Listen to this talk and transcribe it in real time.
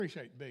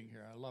Appreciate being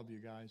here. I love you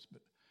guys,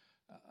 but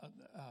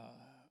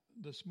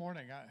this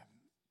morning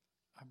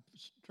I've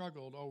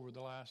struggled over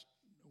the last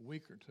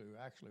week or two,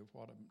 actually, with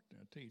what I'm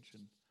going to teach,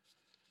 and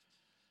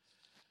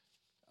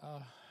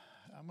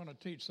I'm going to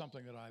teach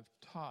something that I've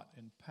taught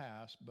in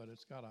past, but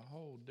it's got a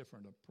whole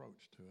different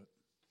approach to it.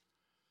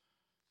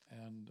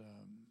 And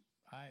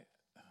I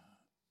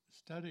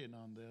studying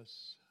on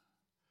this,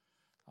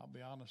 I'll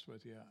be honest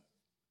with you,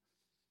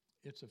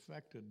 it's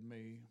affected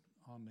me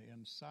on the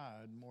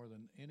inside more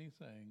than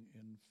anything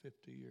in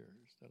 50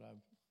 years that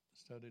I've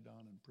studied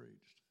on and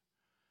preached.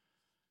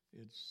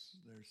 There's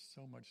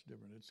so much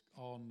different. It's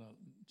on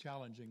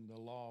challenging the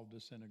law of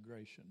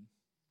disintegration.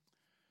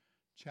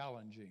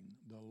 Challenging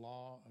the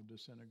law of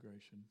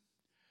disintegration.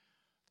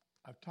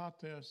 I've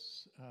taught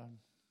this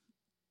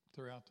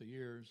throughout the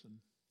years and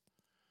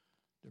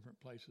different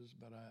places,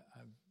 but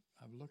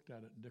I've looked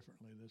at it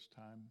differently this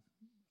time.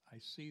 I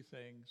see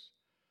things.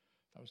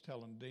 I was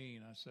telling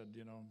Dean, I said,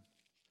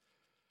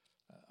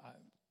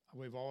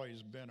 we've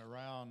always been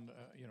around,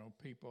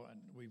 people, and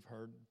we've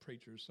heard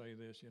preachers say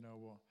this,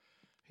 well,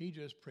 he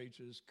just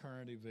preaches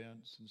current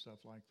events and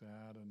stuff like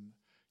that, and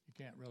you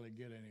can't really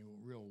get any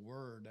real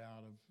word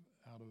out of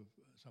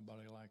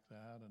somebody like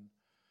that. And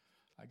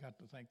I got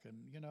to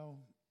thinking,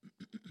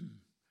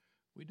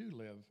 we do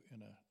live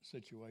in a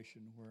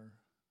situation where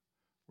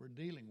we're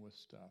dealing with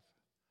stuff.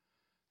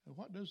 And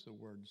what does the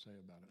Word say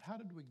about it? How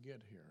did we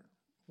get here?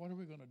 What are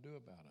we going to do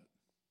about it?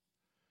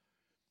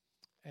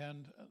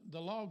 And the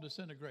law of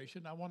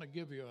disintegration, I want to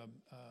give you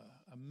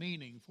a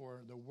meaning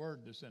for the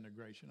word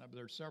disintegration.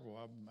 There's several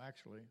of them,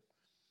 actually.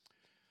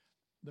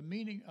 The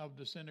meaning of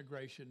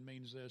disintegration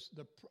means this.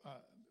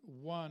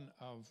 One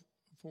of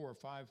 4 or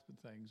 5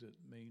 things it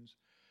means.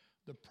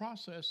 The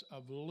process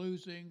of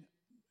losing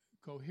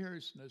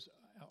cohesiveness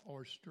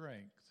or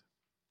strength.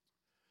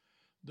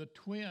 The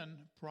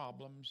twin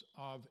problems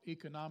of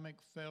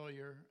economic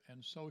failure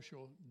and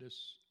social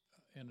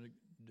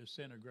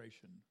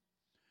disintegration.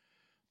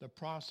 The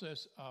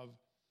process of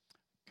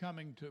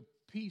coming to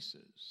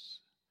pieces,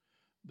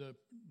 the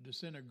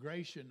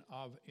disintegration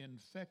of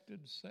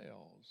infected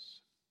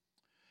cells,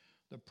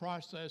 the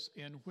process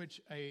in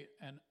which a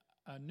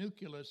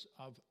nucleus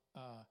of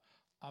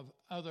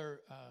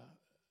other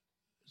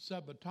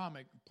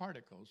subatomic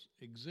particles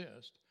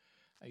exist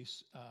a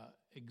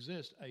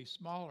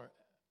smaller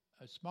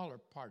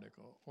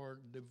particle or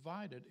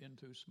divided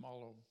into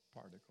smaller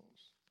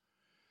particles.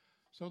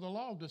 So the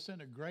law of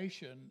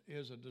disintegration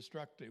is a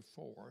destructive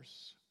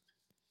force.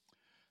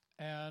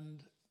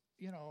 And,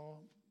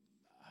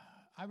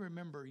 I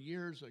remember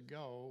years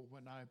ago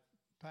when I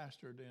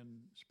pastored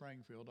in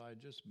Springfield, I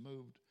just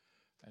moved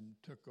and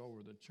took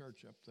over the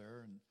church up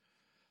there. And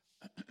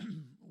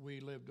we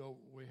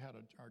had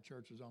our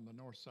churches on the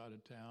north side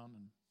of town.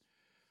 And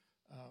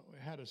we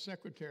had a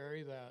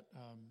secretary that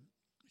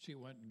she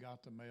went and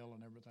got the mail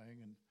and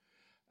everything. And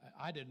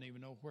I didn't even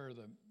know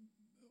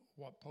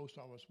what post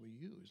office we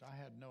used. I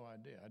had no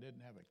idea. I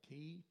didn't have a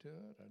key to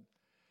it. And,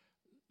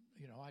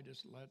 I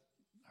just let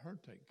her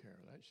take care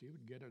of that. She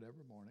would get it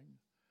every morning.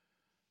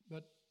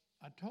 But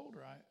I talked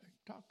to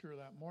her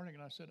that morning,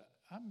 and I said,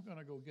 I'm going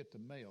to go get the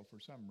mail for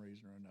some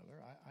reason or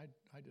another. I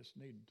just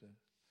need to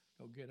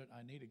go get it.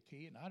 I need a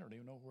key, and I don't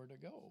even know where to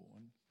go.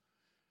 And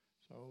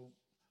so,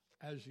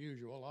 as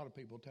usual, a lot of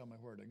people tell me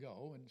where to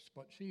go,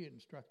 but she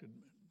instructed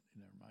me.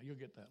 Never mind, you'll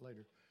get that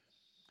later.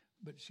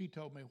 But she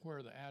told me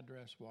where the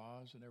address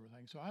was and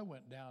everything. So I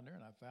went down there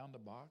and I found the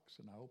box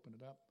and I opened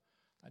it up.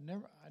 I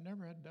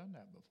never had done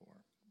that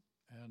before.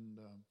 And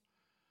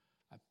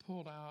I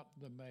pulled out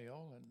the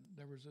mail and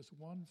there was this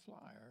one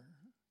flyer.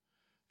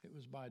 It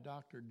was by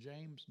Dr.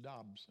 James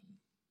Dobson.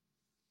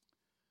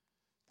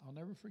 I'll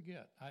never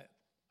forget.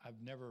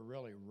 I've never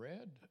really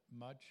read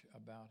much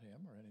about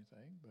him or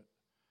anything, but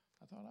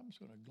I thought I'm just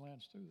going to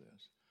glance through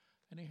this.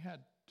 And he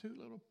had 2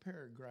 little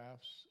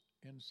paragraphs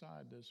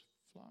inside this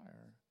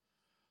flyer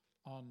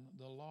on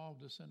the law of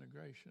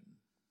disintegration.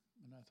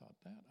 And I thought,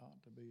 that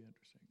ought to be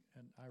interesting.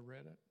 And I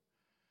read it,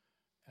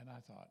 and I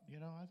thought,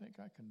 I think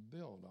I can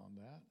build on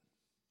that.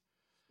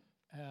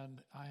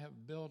 And I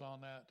have built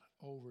on that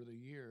over the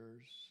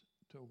years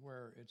to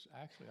where it's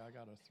actually, I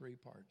got a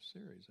 3-part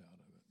series out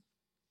of it.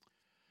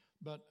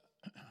 But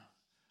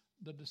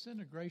the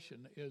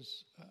disintegration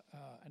is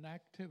an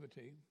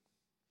activity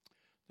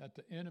that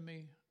the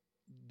enemy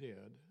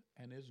did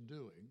and is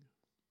doing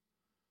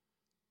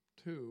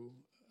to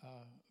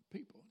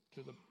people,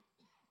 to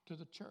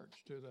the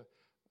church, to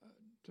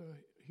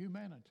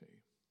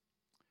humanity.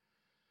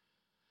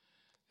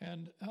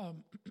 And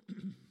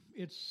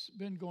it's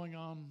been going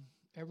on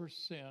ever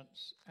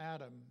since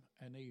Adam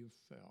and Eve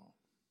fell.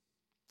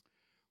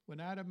 When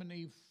Adam and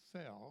Eve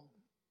fell,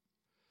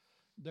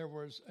 there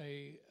was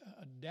a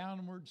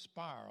downward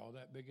spiral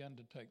that began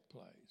to take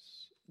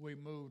place. We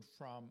moved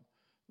from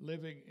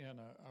living in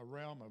a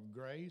realm of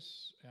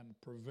grace and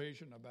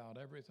provision about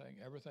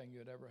everything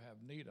you'd ever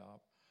have need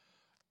of.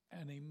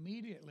 And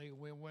immediately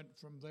we went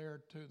from there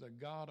to the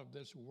God of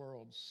this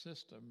world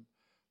system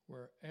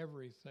where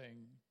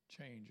everything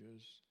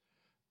changes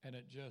and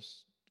it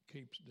just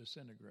keeps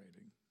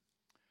disintegrating.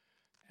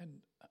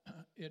 And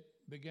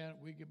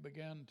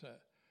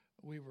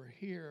we were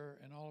here,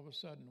 and all of a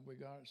sudden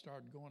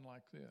started going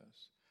like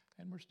this.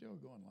 And we're still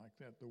going like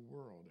that. The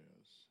world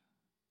is.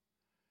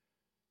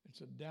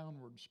 It's a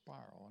downward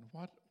spiral.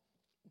 And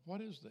what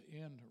is the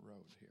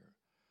inroad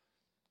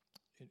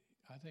here?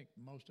 I think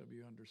most of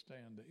you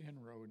understand the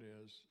inroad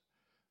is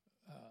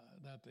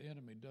that the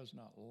enemy does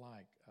not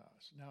like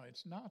us. Now,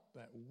 it's not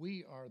that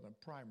we are the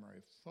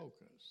primary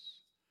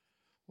focus.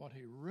 What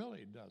he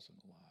really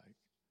doesn't like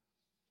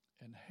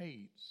and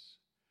hates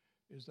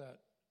is that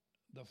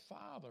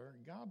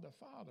God the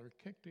Father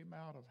kicked him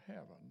out of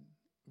heaven,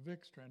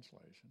 Vic's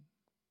translation,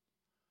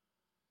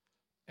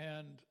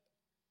 and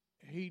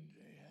he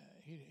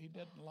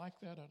didn't like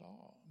that at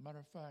all. Matter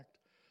of fact,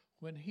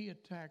 when he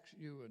attacks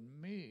you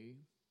and me,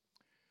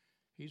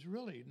 he's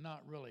really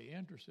not really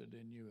interested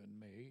in you and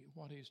me.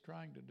 What he's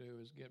trying to do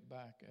is get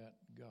back at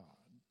God,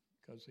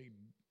 because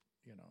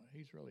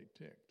he's really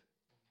ticked.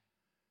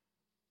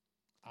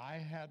 I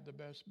had the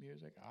best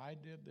music. I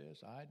did this.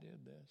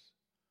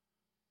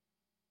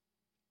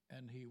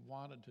 And he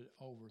wanted to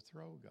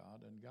overthrow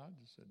God, and God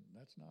just said,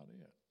 that's not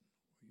it.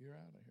 You're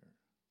out of here.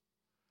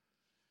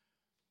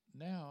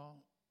 Now,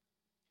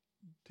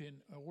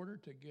 in order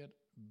to get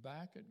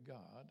back at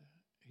God,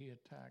 he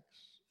attacks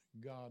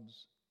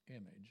God's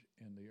image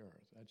in the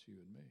earth. That's you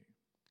and me,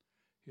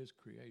 his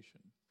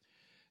creation.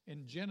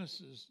 In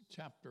Genesis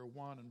chapter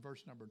 1 and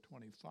verse number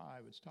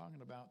 25, it's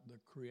talking about the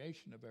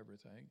creation of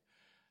everything.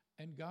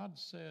 And God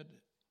said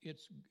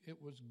it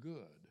was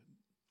good.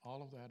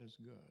 All of that is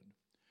good.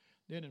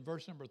 Then in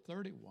verse number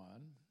 31,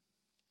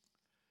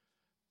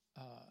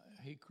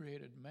 he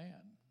created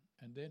man.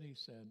 And then he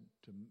said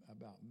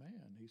about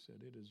man, he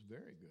said, it is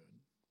very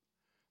good.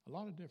 A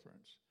lot of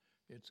difference.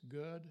 It's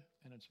good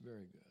and it's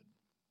very good.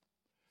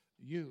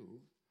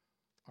 You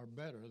are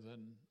better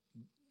than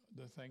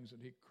the things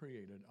that he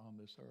created on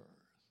this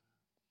earth.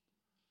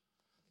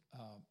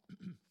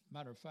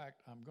 Matter of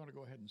fact, I'm going to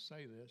go ahead and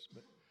say this,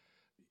 but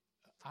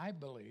I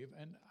believe,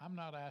 and I'm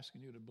not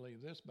asking you to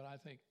believe this, but I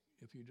think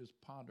if you just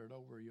ponder it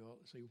over, you'll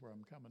see where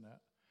I'm coming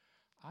at.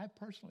 I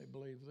personally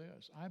believe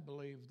this. I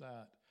believe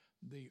that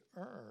the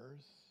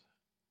earth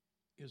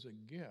is a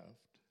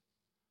gift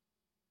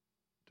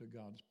to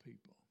God's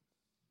people.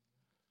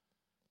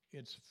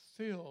 It's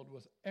filled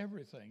with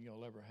everything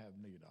you'll ever have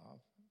need of.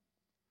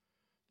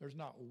 There's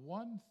not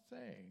one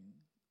thing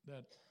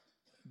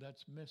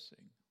that's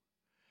missing.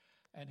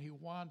 And he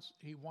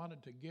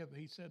wanted to give.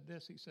 He said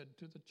this, he said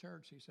to the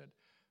church, he said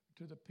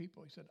to the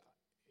people, he said,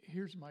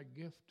 here's my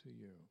gift to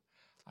you.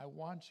 I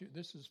want you,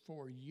 this is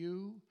for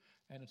you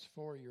and it's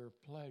for your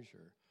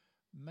pleasure.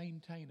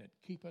 Maintain it,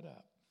 keep it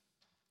up.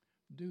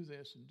 Do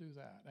this and do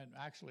that. And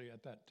actually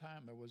at that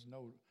time there was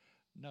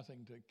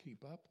nothing to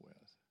keep up with.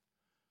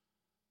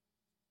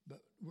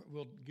 But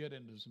we'll get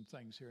into some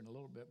things here in a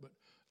little bit. But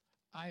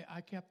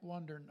I kept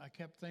wondering, I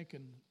kept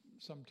thinking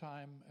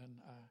sometime, and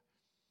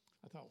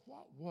I thought,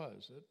 what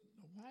was it?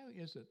 Why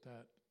is it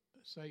that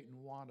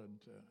Satan wanted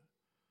to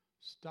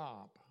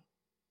stop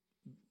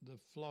the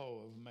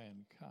flow of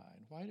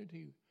mankind? Why did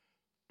he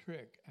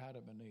trick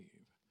Adam and Eve?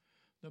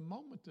 The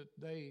moment that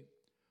they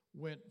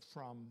went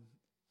from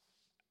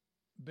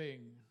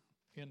being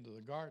into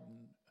the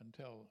garden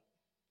until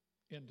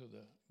into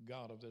the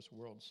God of this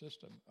world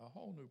system, a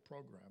whole new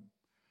program.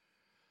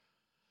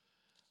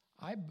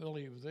 I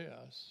believe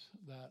this,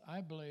 that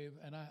I believe,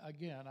 and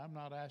I'm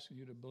not asking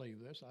you to believe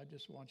this, I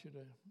just want you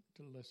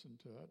to listen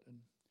to it. And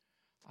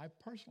I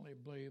personally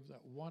believe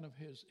that one of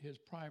his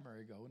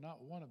primary goals,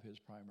 not one of his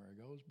primary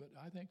goals, but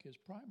I think his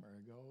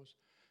primary goals,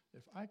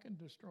 if I can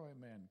destroy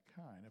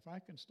mankind, if I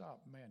can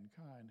stop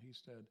mankind, he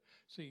said,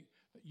 see,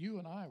 you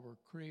and I were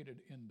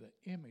created in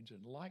the image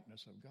and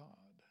likeness of God.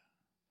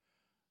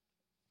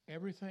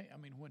 Everything,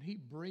 when he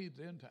breathed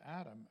into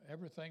Adam,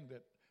 everything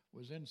that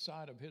was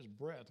inside of his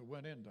breath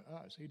went into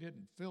us. He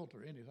didn't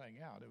filter anything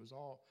out. It was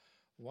all,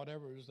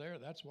 whatever was there,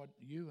 that's what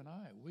you and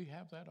I, we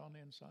have that on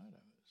the inside of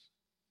us.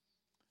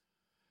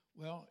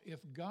 Well, if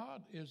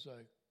God is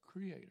a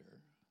creator,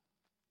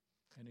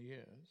 and he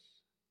is,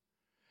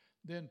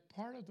 then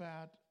part of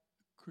that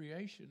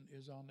creation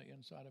is on the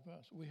inside of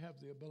us. We have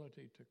the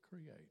ability to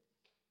create.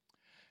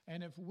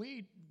 And if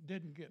we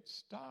didn't get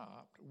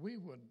stopped, we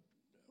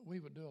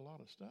would do a lot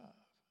of stuff.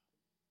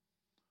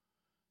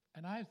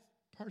 And I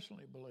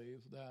personally believe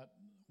that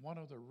one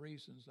of the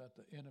reasons that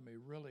the enemy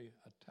really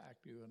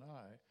attacked you and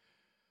I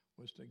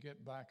was to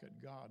get back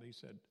at God. He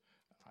said,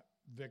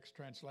 Vic's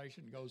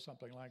translation goes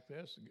something like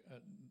this.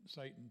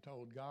 Satan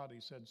told God,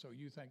 he said, so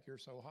you think you're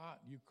so hot,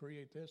 you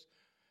create this?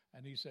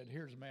 And he said,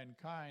 here's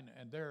mankind,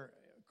 and they're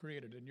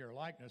created in your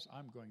likeness.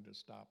 I'm going to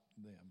stop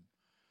them.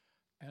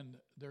 And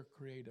their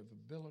creative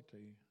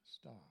ability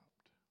stopped.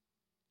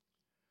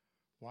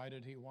 Why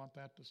did he want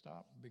that to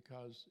stop?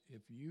 Because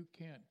if you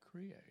can't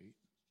create,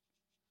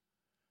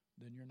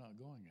 then you're not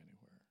going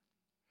anywhere.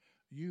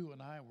 You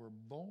and I were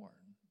born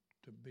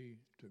to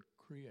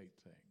create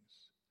things.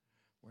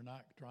 We're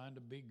not trying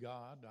to be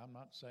God. I'm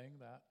not saying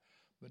that.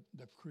 But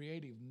the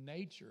creative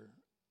nature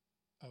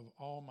of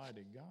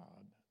Almighty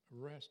God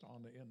rest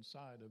on the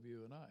inside of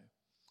you and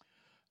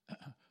I.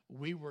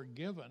 We were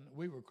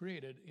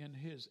created in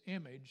His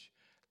image,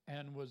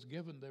 and was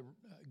given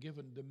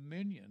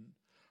dominion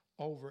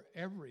over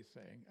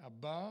everything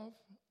above,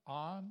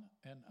 on,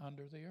 and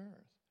under the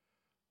earth.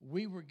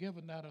 We were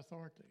given that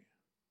authority.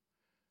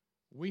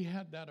 We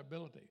had that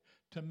ability.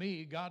 To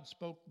me, God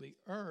spoke the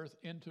earth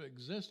into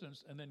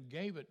existence and then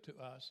gave it to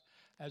us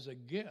as a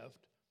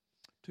gift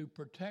to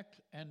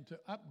protect and to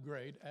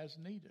upgrade as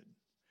needed.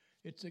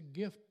 It's a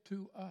gift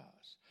to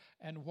us.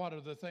 And what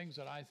are the things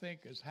that I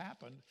think has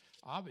happened?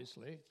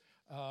 Obviously,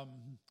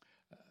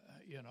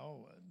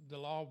 the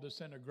law of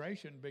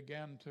disintegration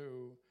began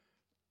to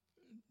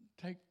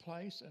take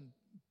place, and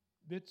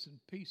bits and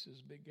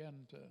pieces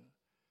began to,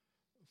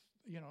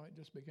 it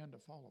just began to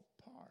fall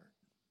apart.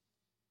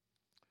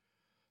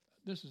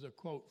 This is a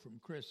quote from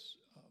Chris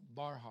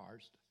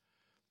Barharst.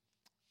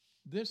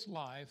 This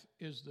life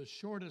is the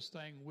shortest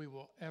thing we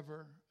will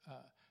ever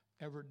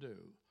do.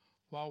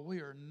 While we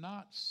are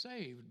not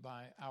saved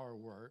by our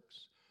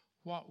works,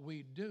 what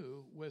we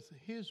do with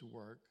His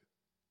work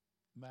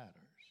matters.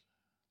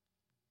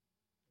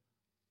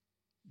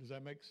 Does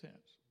that make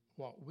sense?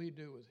 What we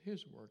do with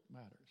His work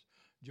matters.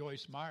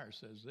 Joyce Meyer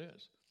says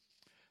this: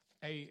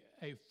 a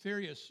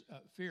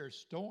fierce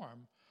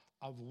storm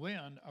of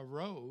wind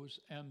arose,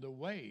 and the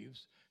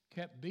waves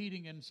kept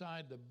beating into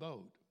the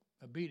boat.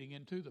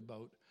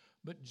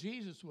 But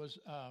Jesus was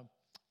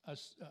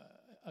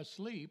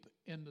asleep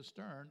in the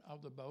stern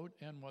of the boat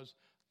and was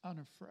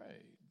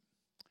unafraid.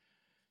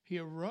 He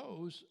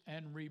arose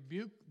and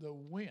rebuked the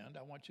wind.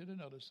 I want you to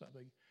notice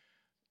something.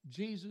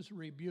 Jesus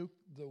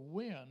rebuked the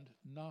wind,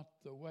 not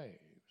the waves.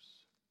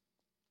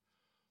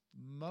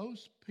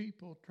 Most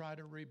people try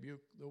to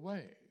rebuke the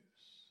waves.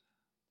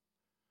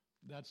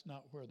 That's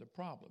not where the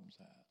problem's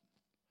at.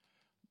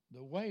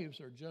 The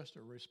waves are just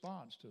a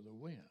response to the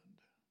wind.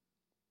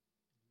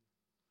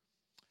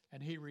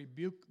 And He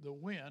rebuked the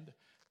wind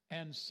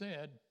and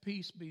said,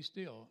 "Peace, be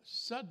still."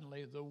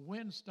 Suddenly the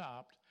wind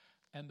stopped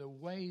and the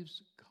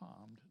waves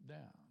calmed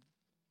down.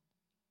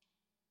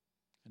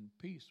 And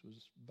peace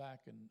was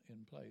back in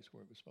place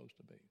where it was supposed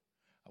to be.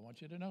 I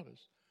want you to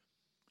notice,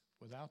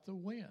 without the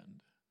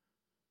wind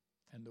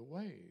and the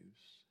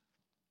waves,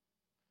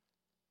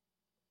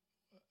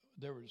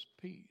 there was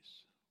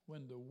peace.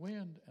 When the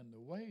wind and the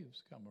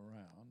waves come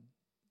around,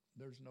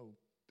 there's no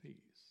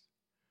peace.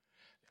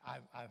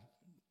 I've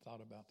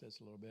thought about this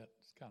a little bit.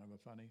 It's kind of a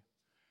funny.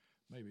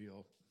 Maybe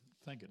you'll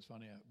think it's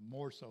funny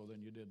more so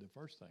than you did the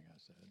first thing I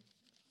said.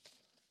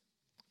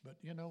 But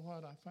you know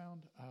what I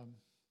found?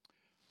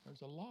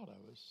 There's a lot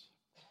of us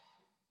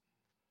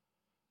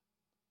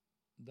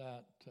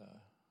that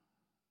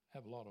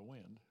have a lot of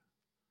wind.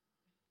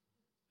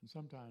 And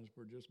sometimes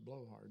we're just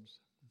blowhards.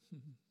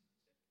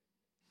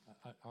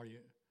 Are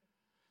you?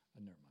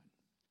 Never mind.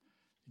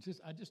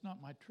 It's just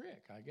not my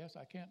trick. I guess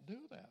I can't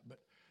do that. But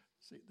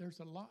see,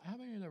 there's a lot. How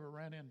many of you ever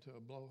ran into a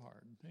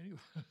blowhard? Anyway,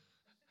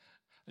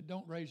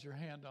 don't raise your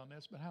hand on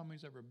this, but how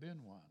many's ever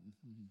been one?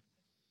 Mm-hmm.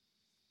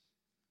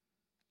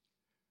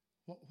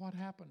 What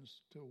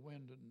happens to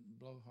wind and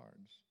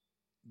blowhards?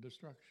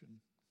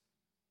 Destruction.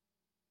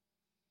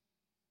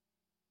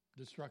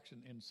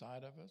 Destruction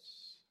inside of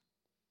us,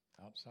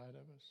 outside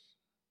of us.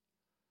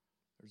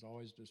 There's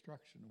always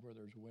destruction where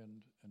there's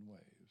wind and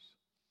waves.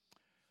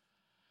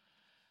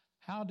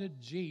 How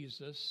did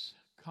Jesus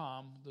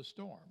calm the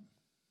storm?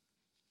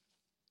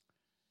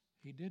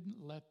 He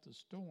didn't let the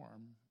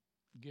storm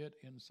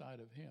get inside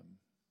of Him.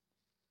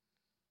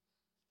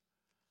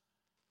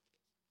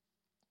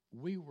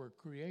 We were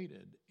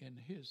created in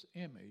His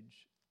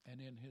image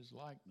and in His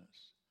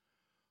likeness.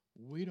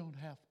 We don't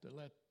have to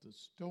let the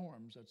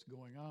storms that's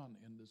going on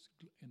in this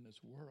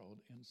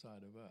world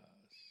inside of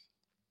us.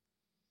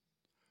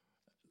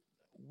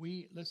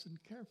 We listen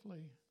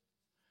carefully.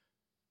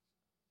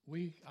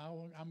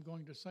 I'm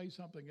going to say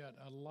something that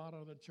a lot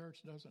of the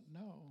church doesn't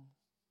know.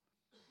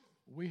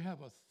 We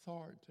have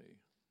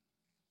authority.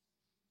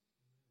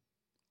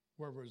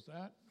 Where was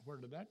that? Where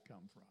did that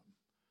come from?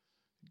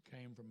 It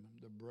came from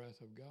the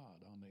breath of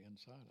God on the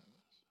inside of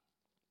us.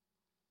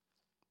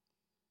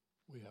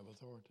 We have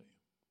authority.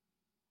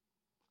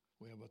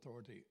 We have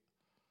authority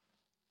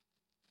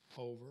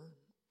over,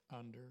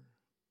 under,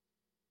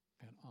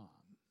 and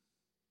on.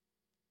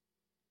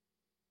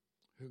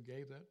 Who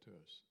gave that to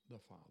us? The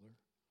Father.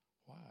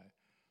 Why?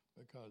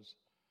 Because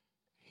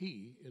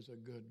He is a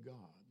good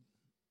God.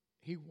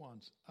 He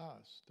wants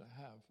us to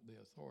have the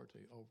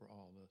authority over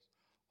all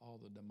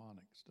the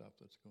demonic stuff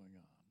that's going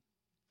on.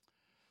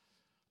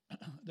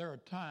 There are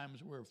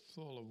times we're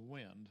full of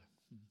wind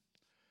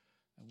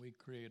and we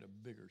create a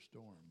bigger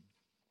storm.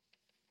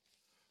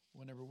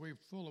 Whenever we're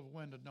full of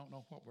wind and don't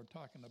know what we're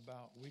talking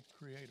about, we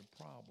create a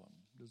problem.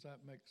 Does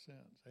that make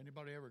sense?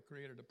 Anybody ever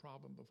created a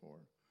problem before?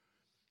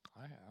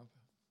 I have.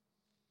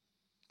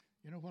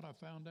 You know what I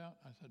found out?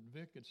 I said,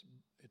 Vic, it's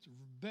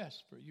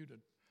best for you to,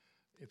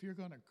 if you're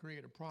going to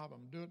create a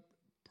problem, do it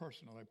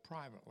personally,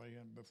 privately,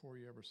 and before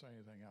you ever say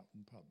anything out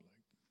in public.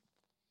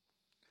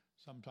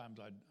 Sometimes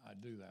I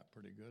do that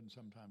pretty good, and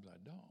sometimes I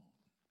don't.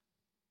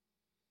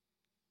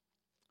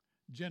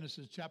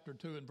 Genesis chapter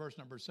 2 and verse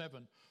number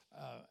 7,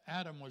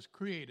 Adam was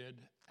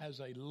created as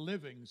a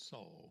living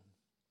soul,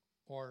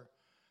 or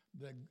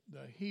the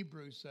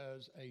Hebrew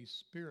says a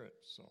spirit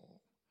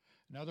soul.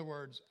 In other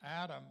words,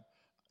 Adam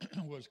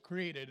was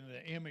created in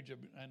the image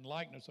and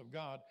likeness of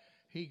God.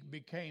 He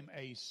became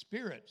a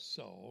spirit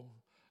soul.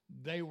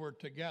 They were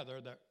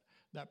together.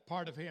 That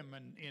part of him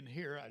in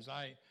here, as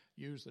I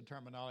use the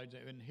terminology,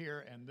 in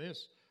here and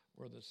this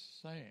were the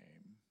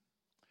same.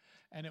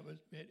 And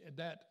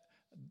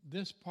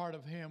this part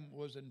of him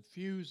was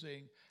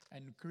infusing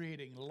and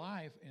creating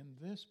life in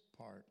this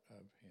part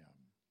of him.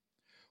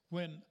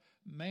 When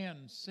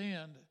man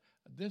sinned,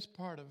 this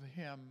part of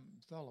him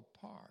fell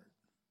apart.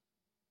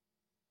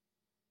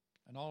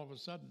 And all of a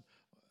sudden,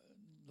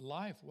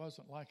 life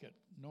wasn't like it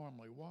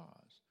normally was.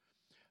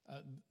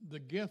 The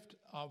gift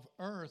of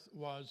earth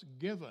was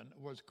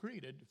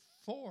created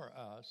for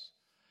us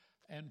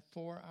and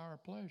for our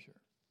pleasure.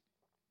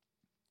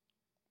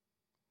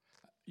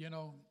 You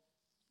know,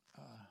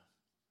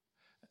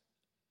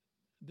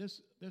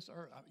 this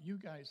earth, you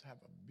guys have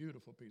a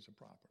beautiful piece of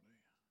property.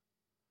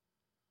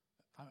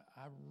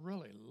 I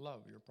really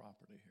love your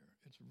property here.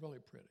 It's really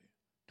pretty.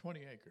 20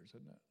 acres,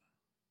 isn't it?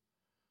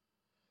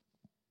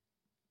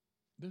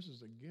 This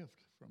is a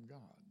gift from God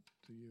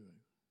to you.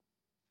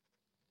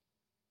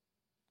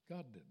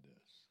 God did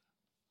this.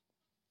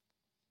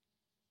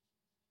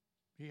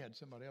 He had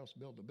somebody else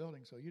build the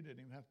building, so you didn't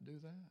even have to do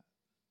that.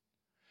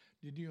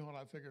 Did you know what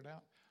I figured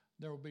out?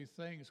 There will be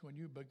things when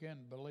you begin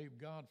to believe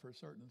God for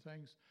certain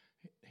things,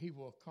 He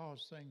will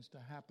cause things to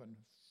happen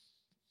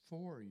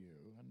for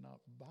you and not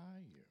by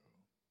you.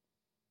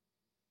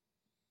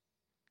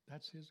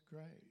 That's His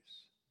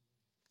grace.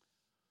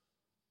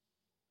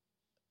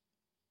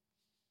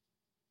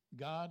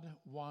 God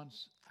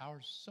wants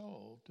our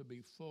soul to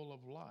be full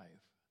of life,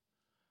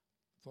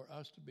 for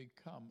us to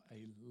become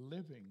a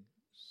living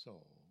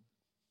soul.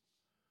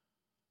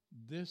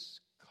 This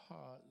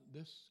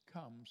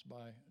comes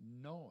by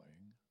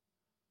knowing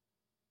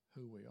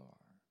who we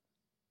are.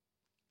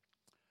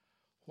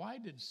 Why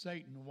did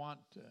Satan want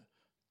to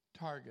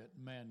target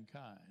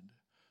mankind?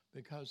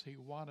 Because he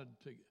wanted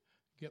to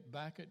get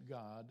back at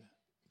God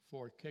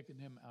for kicking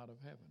him out of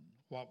heaven.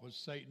 What was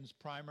Satan's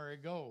primary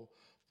goal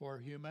for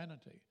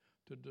humanity?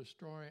 To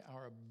destroy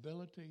our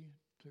ability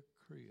to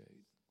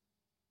create,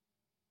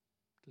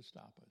 to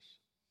stop us.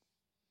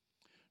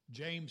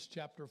 James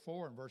chapter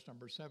 4 and verse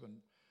number 7,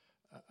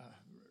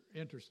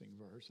 interesting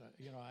verse.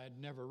 I had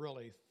never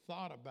really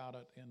thought about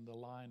it in the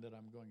line that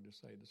I'm going to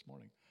say this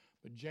morning.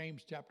 But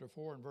James chapter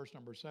 4 and verse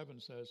number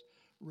 7 says,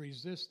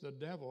 resist the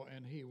devil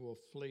and he will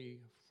flee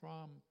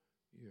from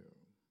you.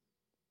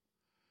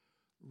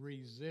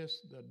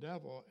 Resist the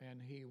devil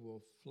and he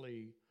will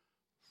flee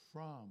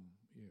from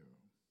you.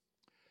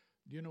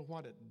 Do you know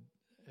what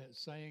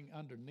it's saying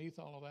underneath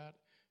all of that?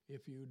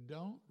 If you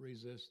don't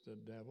resist the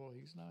devil,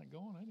 he's not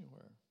going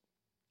anywhere.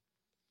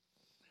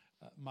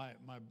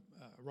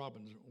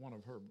 Robin's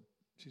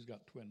she's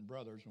got twin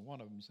brothers, and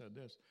one of them said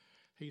this.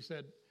 He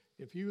said,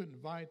 if you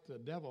invite the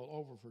devil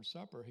over for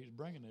supper, he's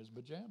bringing his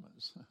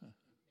pajamas.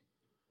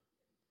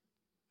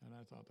 And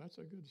I thought, that's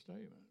a good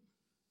statement.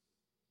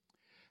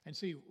 And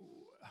see,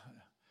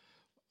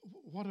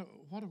 what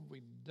have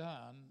we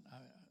done?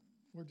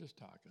 We're just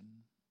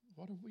talking.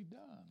 What have we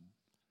done?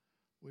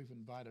 We've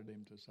invited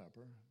him to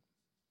supper.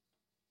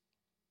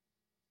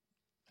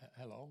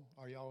 Hello,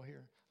 are y'all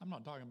here? I'm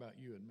not talking about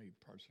you and me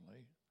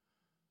personally.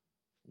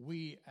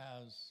 We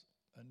as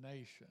a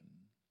nation.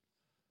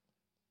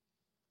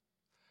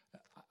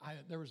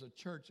 There was a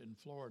church in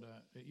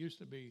Florida. It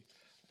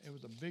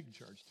was a big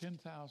church,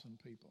 10,000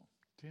 people.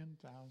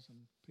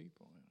 10,000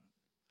 people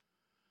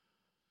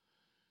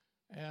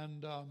in it.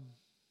 And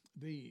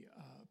the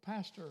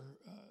pastor,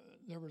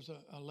 there was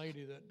a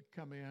lady that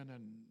come in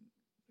and,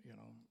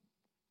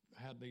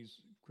 had these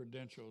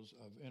credentials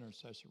of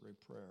intercessory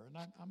prayer. And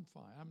I'm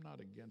fine. I'm not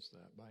against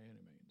that by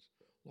any means.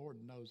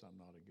 Lord knows I'm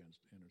not against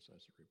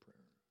intercessory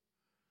prayer.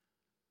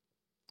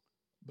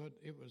 But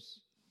it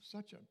was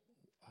such a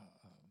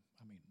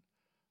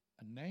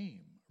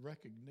name,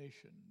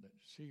 recognition that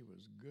she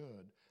was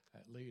good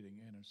at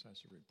leading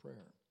intercessory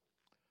prayer.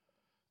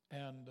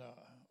 And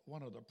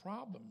one of the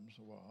problems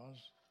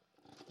was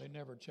they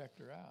never checked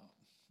her out.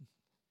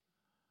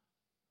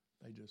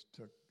 They just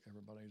took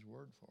everybody's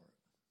word for it.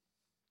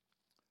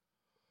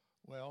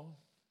 Well,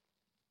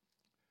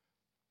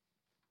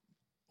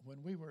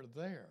 when we were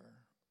there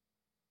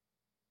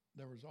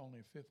was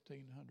only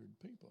 1,500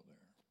 people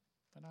there.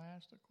 And I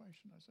asked a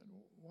question. I said,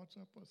 well, what's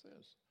up with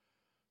this?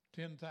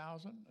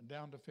 10,000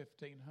 down to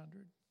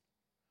 1,500?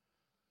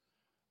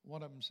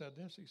 One of them said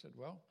this. He said,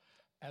 well,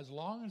 as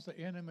long as the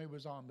enemy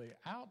was on the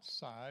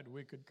outside,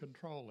 we could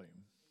control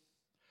him.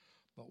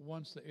 But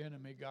once the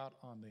enemy got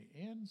on the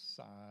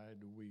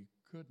inside, we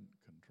couldn't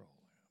control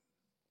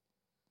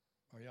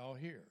him. Are y'all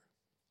here?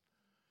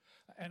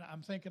 And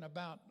I'm thinking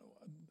about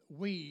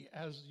we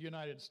as the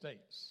United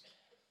States,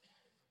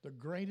 the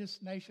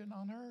greatest nation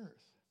on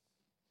earth.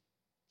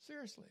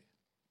 Seriously.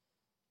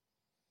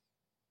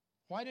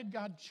 Why did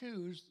God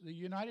choose the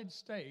United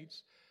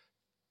States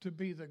to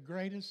be the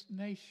greatest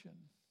nation?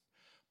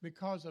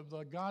 Because of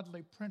the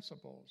godly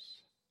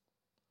principles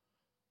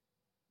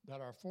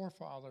that our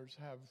forefathers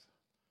have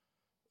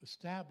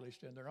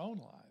established in their own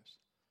lives.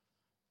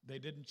 They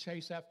didn't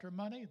chase after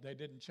money. They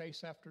didn't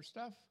chase after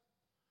stuff.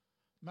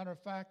 Matter of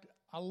fact,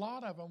 a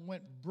lot of them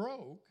went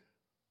broke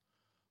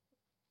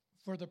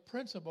for the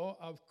principle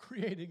of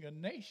creating a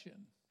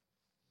nation.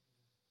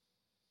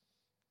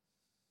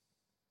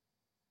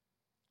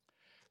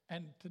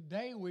 And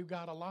today we've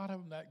got a lot of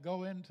them that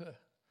go into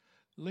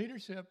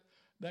leadership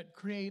that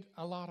create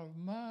a lot of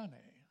money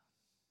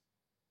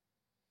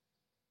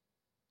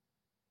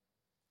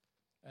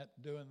at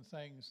doing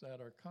things that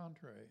are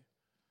contrary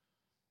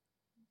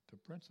to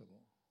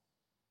principle.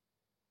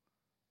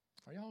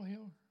 Are y'all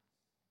here?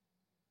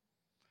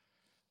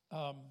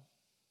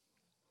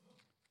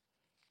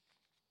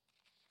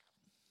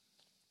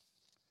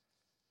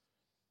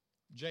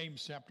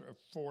 James chapter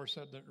 4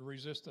 said that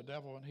resist the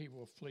devil and he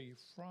will flee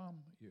from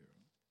you.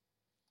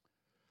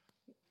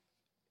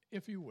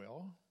 If you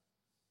will,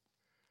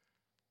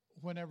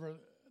 whenever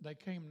they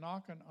came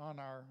knocking on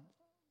our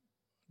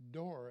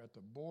door at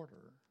the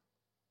border,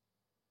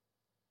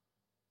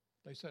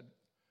 they said,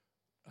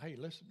 hey,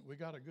 listen, we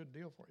got a good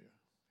deal for you.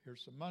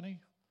 Here's some money.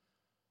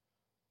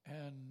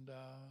 And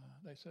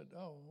they said,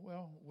 oh,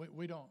 well,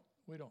 we don't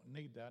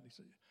need that. He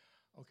said,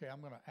 okay, I'm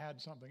going to add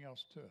something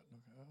else to it.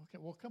 Okay,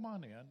 well, come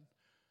on in.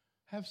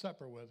 Have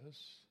supper with us.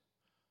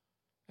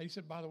 And he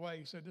said, by the way,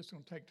 he said, this is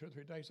going to take 2 or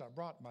 3 days. I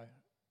brought my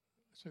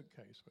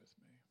suitcase with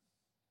me.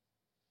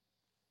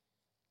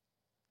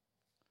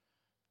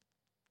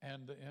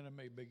 And the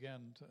enemy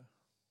began to,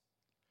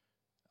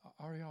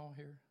 are y'all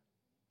here?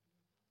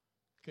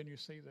 Can you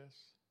see this?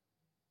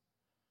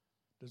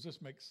 Does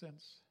this make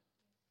sense?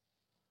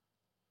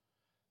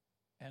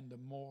 And the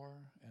more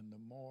and the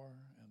more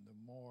and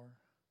the more.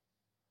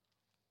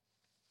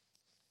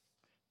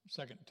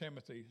 2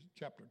 Timothy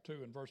chapter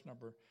 2 and verse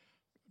number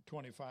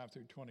 25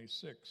 through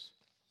 26,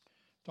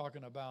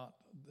 talking about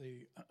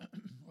the,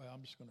 well,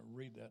 I'm just going to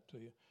read that to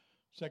you.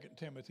 2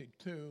 Timothy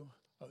 2,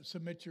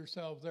 submit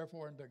yourselves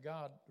therefore unto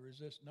God,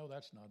 resist. No,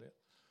 that's not it.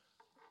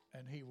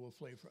 And he will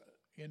flee from it.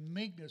 In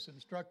meekness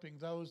instructing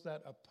those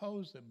that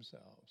oppose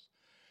themselves,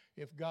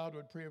 if God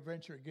would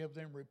peradventure give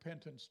them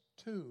repentance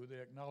to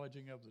the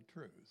acknowledging of the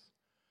truth.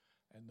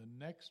 And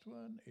the next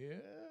one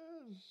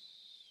is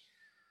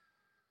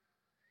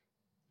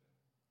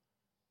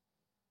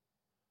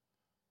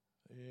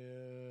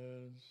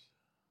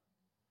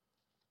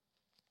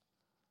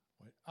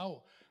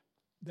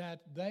that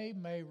they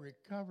may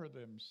recover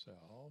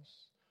themselves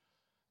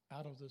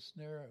out of the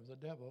snare of the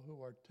devil,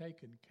 who are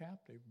taken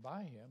captive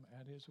by him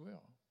at his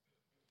will.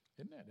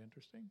 Isn't that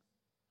interesting?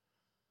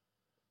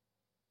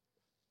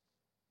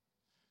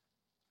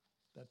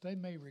 That they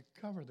may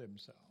recover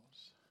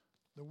themselves.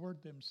 The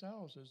word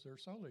themselves is their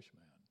soulish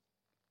man.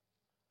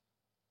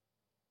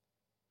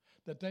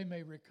 That they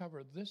may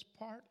recover this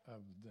part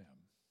of them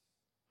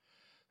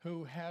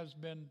who has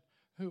been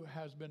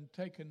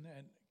taken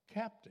and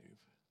captive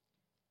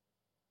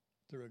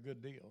through a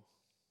good deal.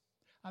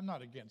 I'm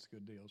not against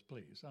good deals,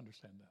 please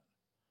understand that.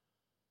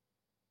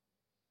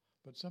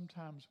 But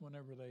sometimes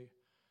whenever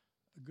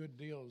good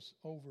deals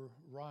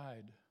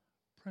override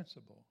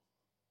principle,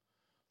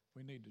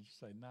 we need to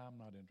say, no, I'm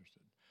not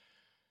interested.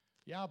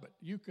 Yeah, but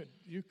you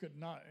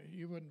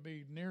wouldn't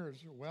be near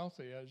as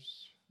wealthy as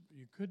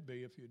you could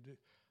be if you do.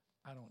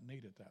 I don't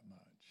need it that much.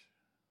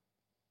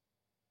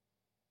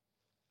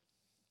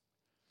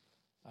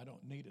 I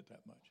don't need it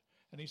that much.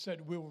 And he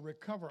said, we will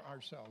recover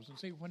ourselves. And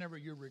see, whenever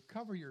you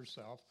recover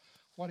yourself,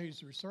 what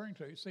he's referring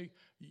to, see,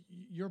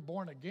 you're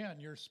born again.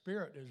 Your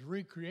spirit is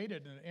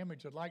recreated in the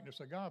image and likeness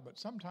of God. But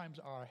sometimes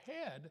our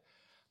head,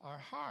 our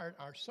heart,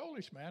 our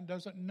soulish man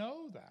doesn't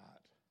know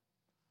that.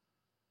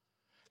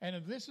 And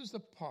if this is the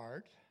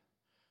part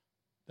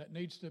that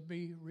needs to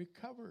be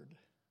recovered.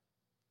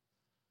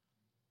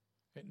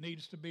 It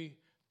needs to be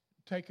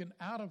taken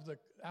out of the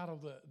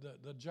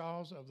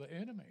jaws of the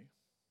enemy.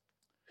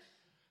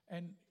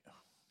 And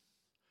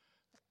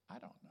I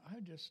don't know.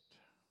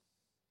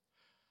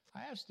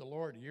 I asked the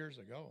Lord years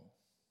ago.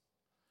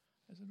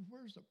 I said,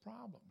 where's the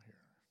problem here?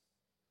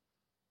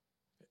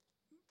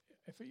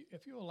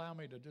 If you allow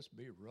me to just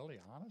be really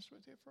honest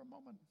with you for a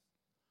moment.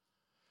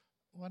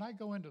 When I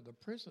go into the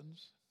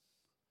prisons,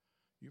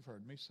 you've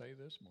heard me say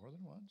this more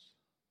than once.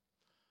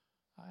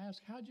 I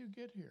ask, how'd you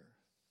get here?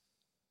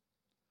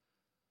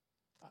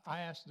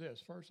 I asked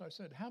this first. I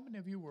said, how many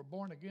of you were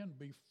born again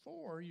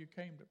before you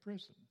came to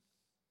prison?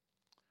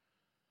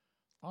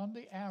 On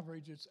the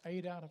average, it's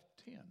 8 out of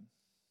 10.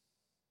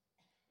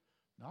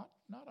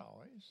 Not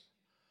always,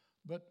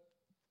 but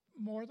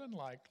more than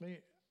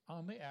likely,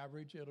 on the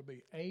average, it'll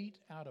be 8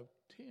 out of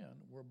 10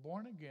 were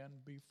born again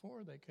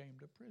before they came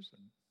to prison.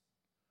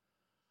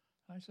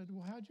 I said,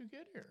 well, how'd you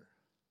get here?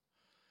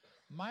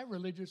 My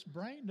religious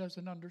brain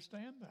doesn't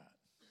understand that.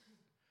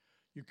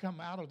 You come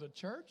out of the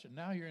church and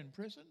now you're in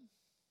prison?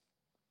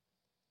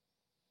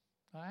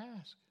 I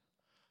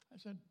I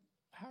said,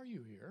 how are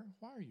you here?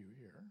 Why are you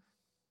here?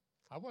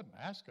 I wasn't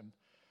asking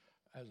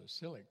as a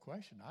silly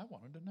question. I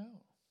wanted to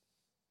know.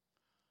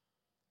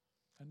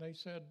 And they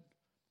said,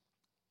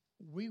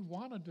 we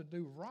wanted to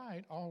do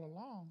right all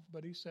along,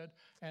 but he said,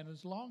 and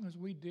as long as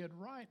we did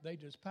right, they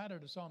just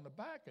patted us on the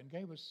back and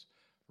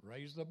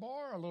raised the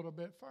bar a little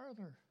bit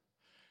further.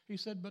 He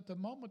said, but the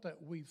moment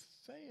that we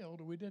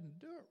failed, we didn't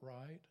do it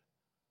right,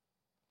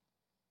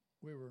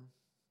 we were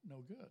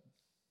no good.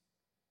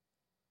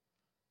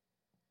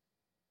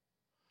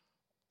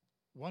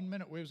 One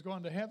minute we was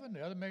going to heaven,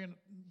 the other minute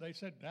they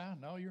said,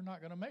 no, you're not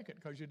going to make it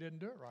because you didn't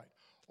do it right.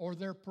 Or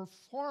their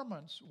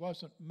performance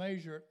wasn't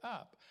measured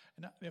up.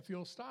 And if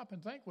you'll stop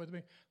and think with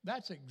me,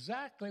 that's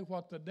exactly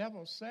what the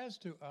devil says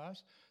to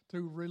us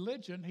through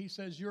religion. He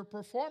says your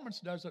performance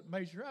doesn't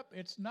measure up.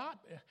 It's not,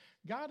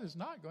 God is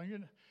not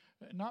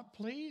not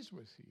pleased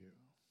with you.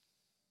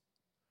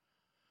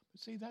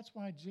 But see, that's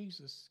why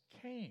Jesus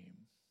came.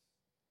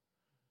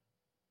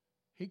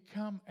 He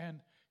come and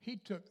he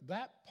took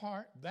that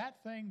part,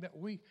 that thing that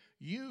we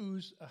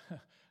use,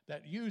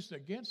 that used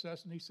against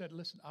us, and he said,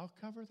 listen, I'll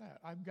cover that.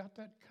 I've got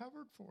that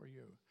covered for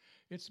you.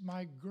 It's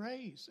my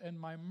grace and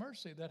my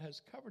mercy that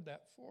has covered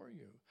that for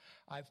you.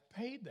 I've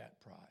paid that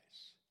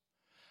price.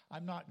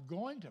 I'm not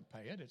going to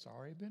pay it. It's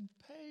already been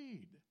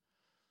paid.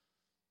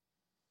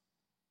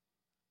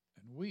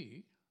 And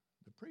we,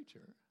 the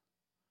preacher,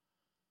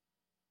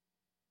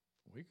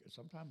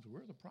 sometimes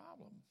we're the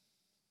problem.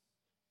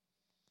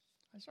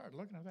 I started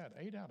looking at that,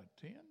 8 out of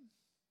 10.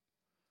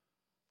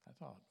 I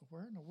thought,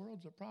 where in the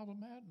world's the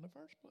problem at in the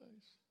first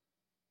place?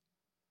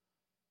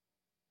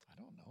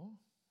 I don't know.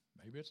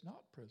 Maybe it's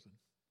not prison.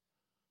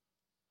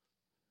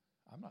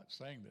 I'm not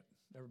saying that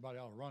everybody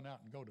ought to run out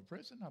and go to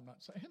prison. I'm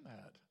not saying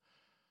that.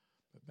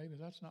 But maybe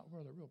that's not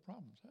where the real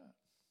problem's at.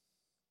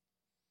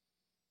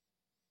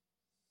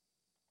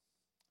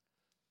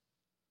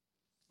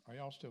 Are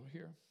y'all still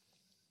here?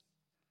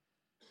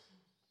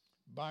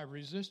 By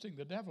resisting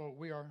the devil,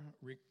 we are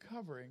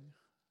recovering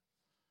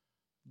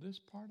this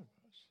part of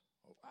us.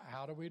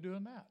 How are we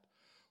doing that?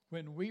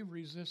 When we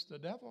resist the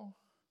devil,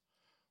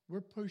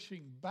 we're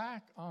pushing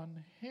back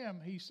on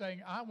him. He's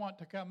saying, I want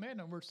to come in.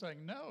 And we're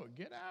saying, no,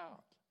 get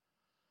out.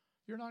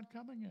 You're not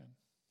coming in.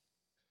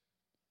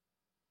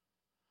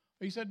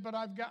 He said, but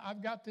I've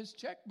got this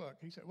checkbook.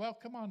 He said, well,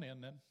 come on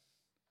in then.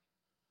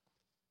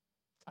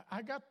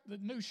 I got the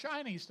new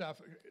shiny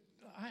stuff.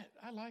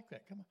 I like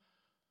that. Come on.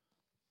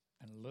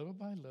 And little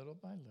by little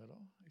by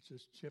little, it's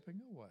just chipping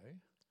away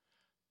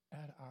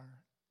at our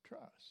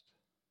trust,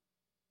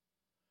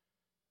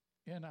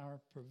 in our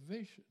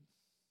provision.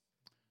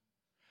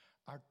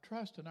 Our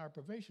trust and our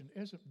provision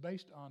isn't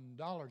based on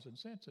dollars and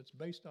cents. It's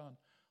based on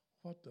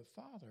what the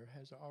Father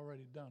has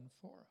already done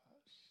for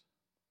us.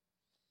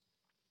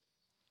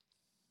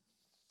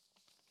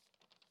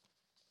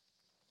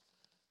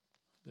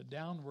 The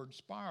downward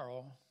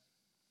spiral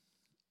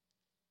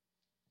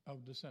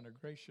of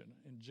disintegration.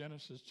 In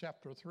Genesis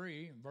chapter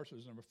 3,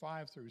 verses number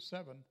 5 through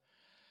 7,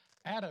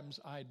 Adam's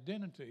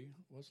identity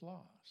was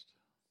lost.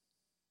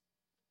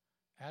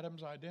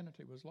 Adam's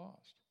identity was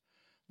lost.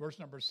 Verse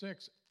number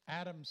 6,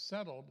 Adam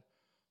settled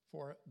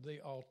for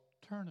the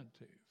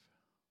alternative.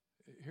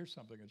 Here's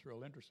something that's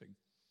real interesting.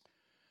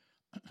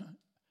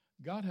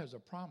 God has a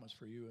promise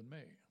for you and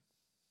me.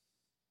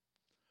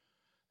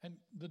 And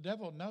the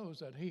devil knows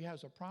that he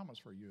has a promise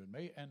for you and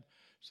me. And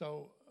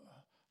so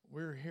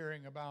we're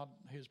hearing about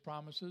his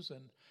promises,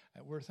 and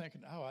we're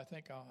thinking, I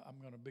think I'm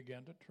going to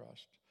begin to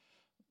trust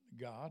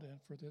God and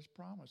for this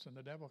promise. And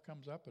the devil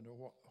comes up in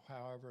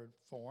however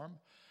form,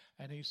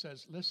 and he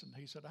says, listen,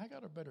 he said, I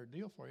got a better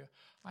deal for you.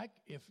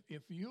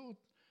 If you'll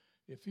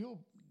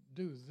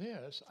do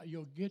this,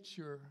 you'll get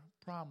your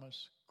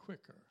promise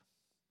quicker.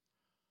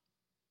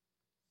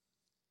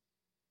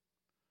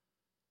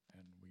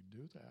 And we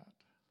do that.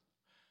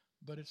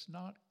 But it's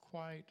not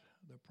quite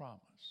the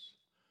promise.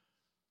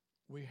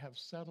 We have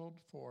settled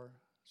for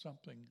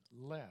something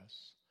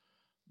less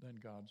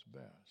than God's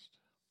best.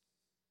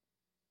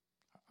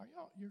 Are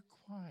y'all, you're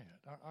quiet.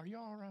 Are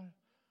y'all all right?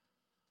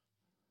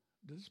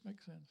 Does this make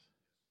sense?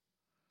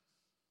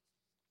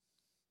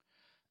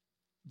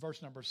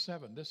 Verse number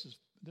 7, this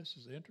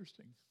is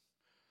interesting.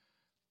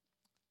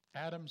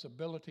 Adam's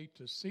ability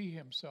to see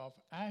himself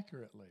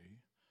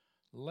accurately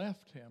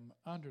left him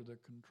under the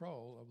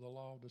control of the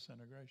law of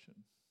disintegration.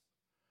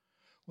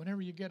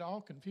 Whenever you get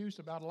all confused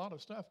about a lot of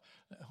stuff,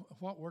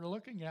 what we're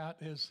looking at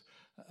is,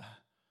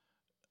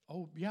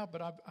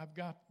 but I've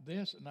got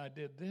this and I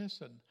did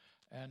this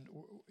and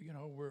you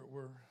know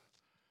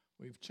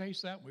we've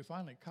chased that and we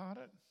finally caught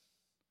it,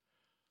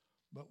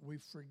 but we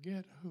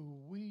forget who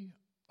we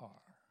are.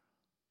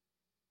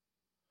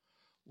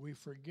 We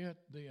forget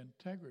the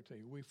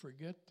integrity. We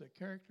forget the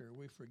character.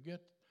 We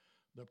forget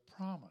the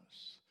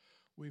promise.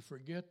 We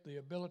forget the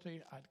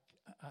ability.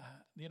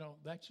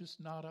 That's just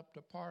not up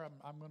to par.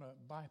 I'm going to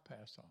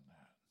bypass on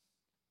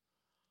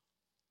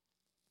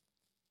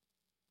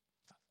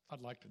that.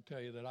 I'd like to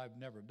tell you that I've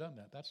never done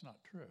that. That's not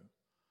true.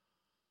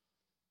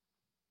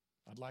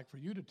 I'd like for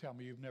you to tell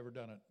me you've never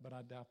done it, but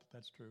I doubt that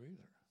that's true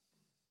either.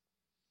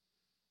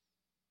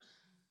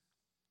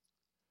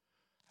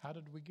 How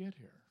did we get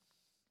here?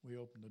 We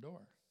opened the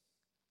door.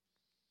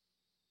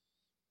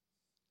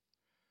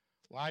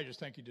 Well, I just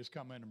think he just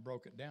come in and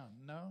broke it down.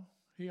 No,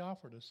 he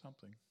offered us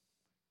something.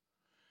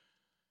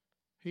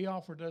 He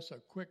offered us a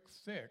quick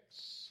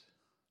fix.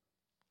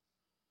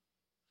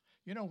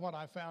 You know what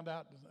I found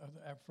out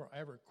for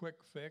every quick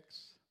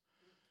fix?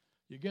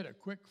 You get a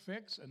quick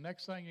fix, and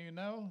next thing you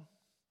know,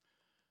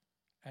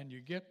 and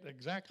you get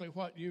exactly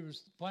what you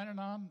was planning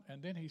on,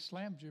 and then he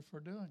slams you for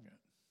doing it.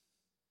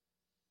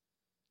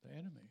 The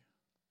enemy.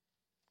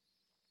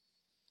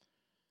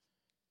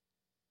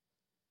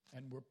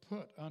 And we're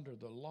put under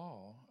the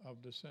law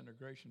of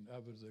disintegration,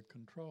 under the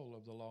control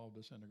of the law of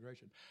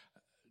disintegration.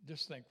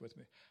 Just think with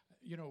me.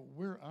 You know,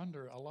 we're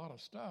under a lot of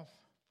stuff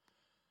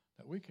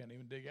that we can't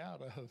even dig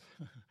out of.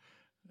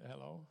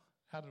 Hello?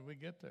 How did we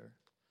get there?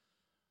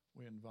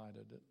 We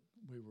invited it.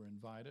 We were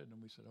invited,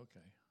 and we said,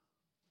 okay.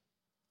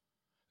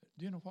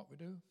 Do you know what we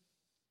do?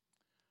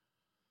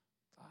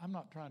 I'm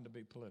not trying to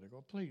be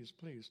political. Please,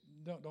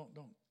 don't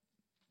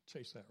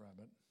chase that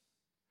rabbit.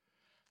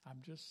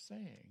 I'm just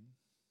saying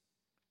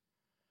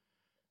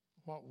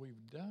what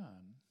we've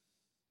done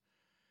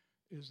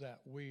is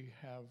that we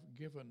have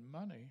given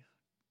money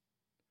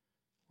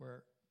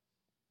where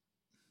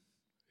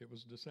it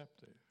was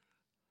deceptive.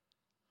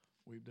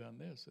 We've done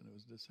this and it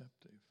was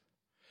deceptive.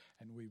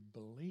 And we've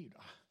believed,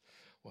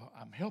 well,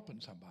 I'm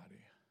helping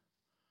somebody.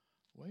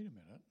 Wait a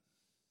minute.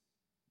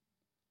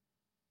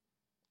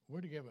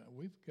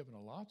 We've given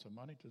lots of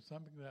money to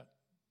something that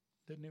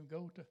didn't even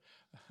go to.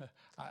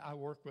 I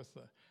work with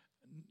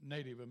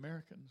Native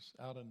Americans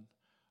out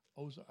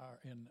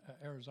in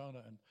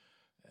Arizona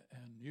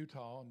and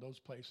Utah and those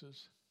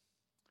places.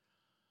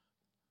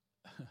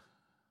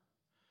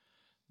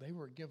 They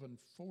were given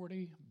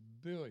 $40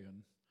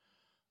 billion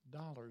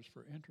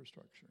for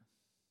infrastructure.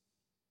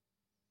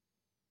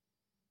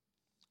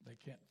 They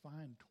can't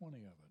find 20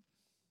 of it.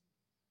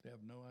 They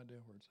have no idea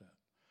where it's at.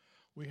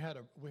 We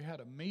had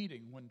a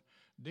meeting when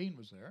Dean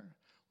was there.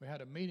 We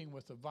had a meeting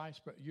with the vice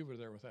president. You were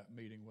there with that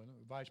meeting, wasn't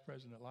it? Vice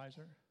President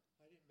Lizer?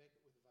 I didn't make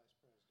it with the vice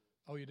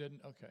president. Oh, you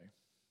didn't? Okay.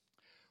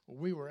 Well,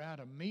 we were at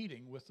a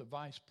meeting with the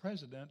vice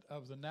president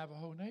of the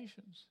Navajo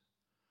Nations.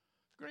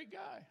 Great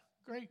guy.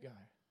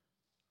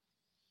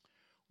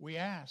 We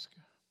asked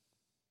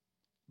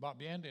Bob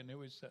Yandian, who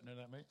was sitting in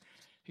that meeting.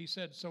 He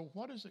said, so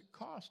what does it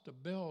cost to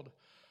build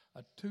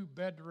a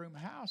 2-bedroom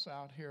house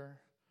out here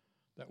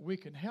that we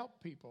can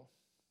help people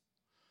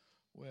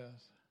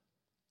with?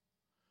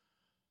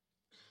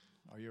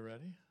 Are you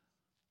ready?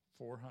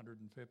 $450,000.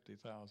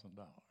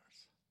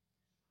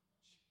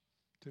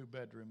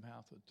 2-bedroom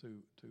house with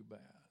two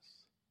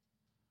baths.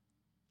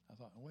 I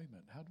thought, wait a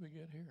minute, how did we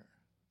get here?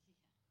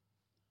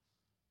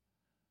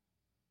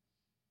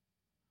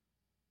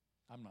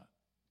 I don't know.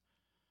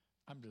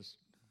 I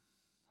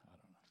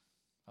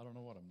don't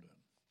know what I'm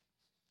doing.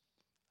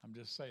 I'm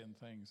just saying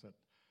things that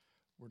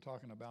we're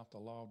talking about the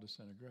law of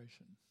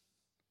disintegration.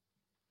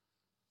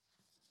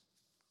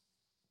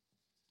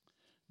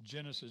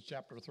 Genesis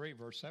chapter 3,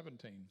 verse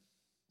 17.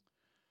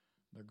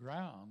 The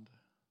ground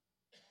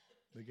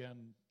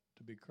began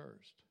to be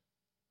cursed.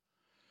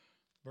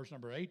 Verse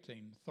number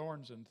 18,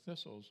 thorns and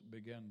thistles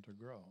began to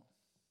grow.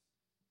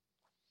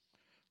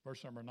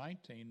 Verse number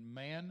 19,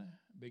 man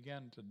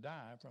began to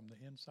die from the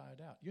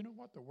inside out. You know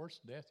what the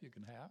worst death you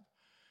can have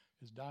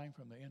is dying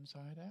from the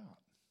inside out.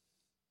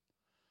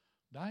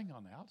 Dying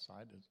on the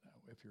outside,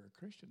 if you're a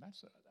Christian,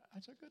 that's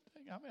a good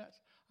thing. I mean,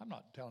 I'm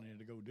not telling you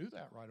to go do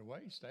that right away.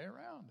 Stay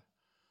around.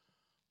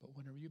 But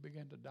whenever you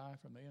begin to die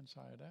from the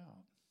inside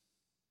out,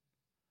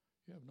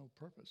 you have no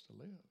purpose to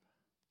live.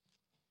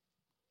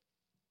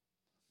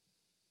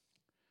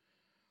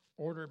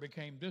 Order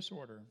became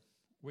disorder.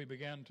 We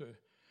began to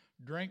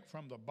drink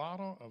from the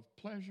bottle of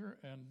pleasure,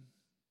 and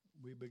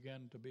we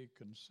began to be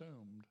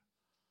consumed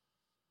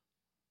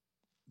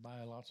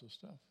by lots of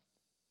stuff.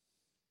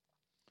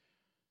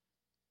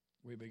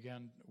 We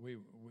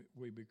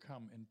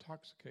become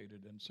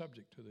intoxicated and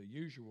subject to the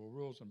usual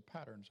rules and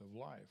patterns of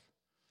life.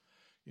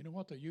 You know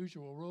what the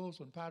usual rules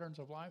and patterns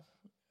of life,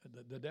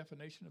 the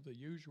definition of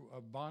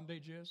of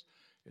bondage is?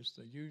 It's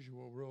the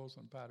usual rules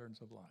and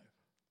patterns of life.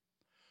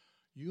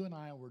 You and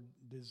I were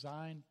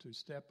designed to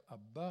step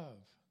above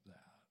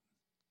that.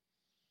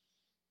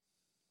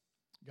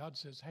 God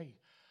says, hey,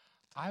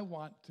 I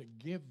want to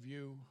give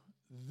you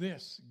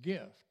this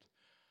gift.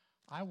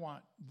 I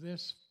want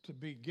this to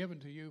be given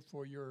to you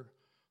for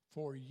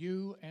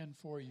you and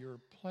for your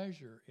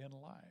pleasure in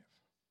life.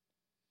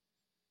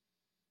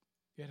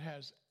 It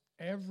has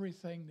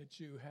everything that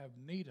you have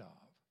need of.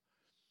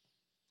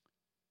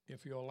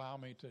 If you allow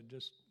me to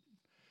just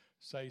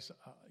say,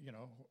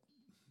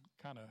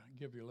 kind of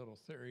give you a little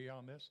theory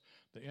on this.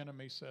 The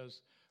enemy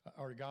says,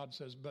 or God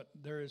says, but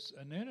there is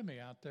an enemy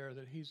out there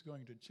that he's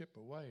going to chip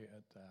away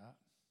at that.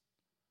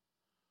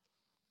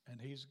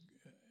 And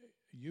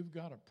you've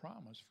got a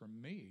promise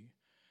from me.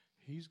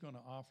 He's going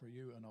to offer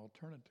you an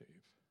alternative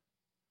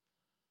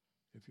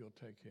if you'll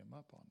take him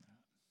up on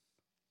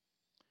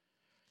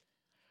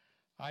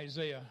that.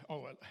 Isaiah,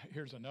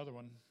 here's another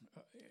one.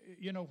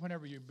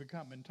 Whenever you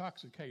become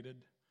intoxicated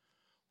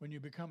when you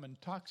become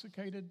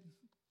intoxicated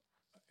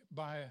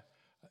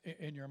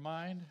in your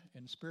mind,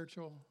 in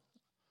spiritual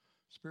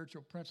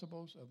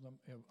principles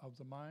of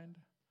the mind,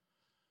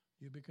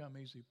 you become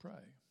easy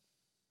prey.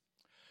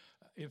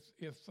 If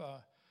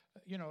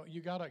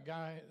you got a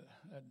guy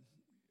that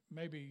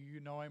maybe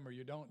you know him or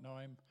you don't know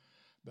him,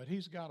 but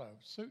he's got a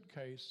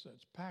suitcase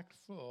that's packed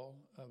full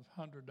of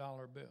 $100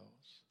 bills,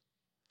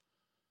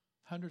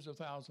 hundreds of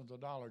thousands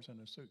of dollars in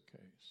a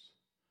suitcase,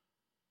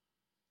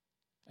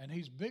 and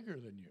he's bigger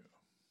than you,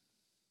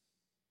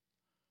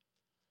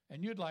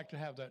 and you'd like to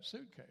have that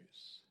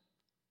suitcase,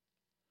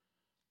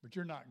 but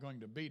you're not going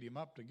to beat him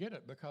up to get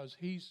it because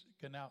he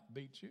can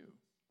outbeat you.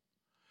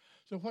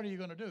 So what are you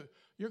going to do?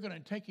 You're going to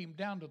take him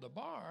down to the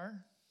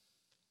bar,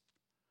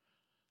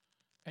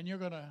 and you're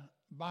going to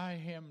buy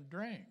him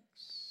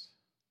drinks.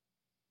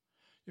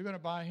 You're going to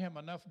buy him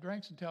enough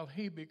drinks until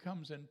he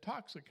becomes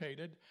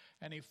intoxicated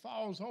and he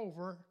falls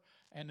over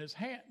and his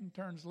hand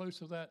turns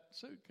loose of that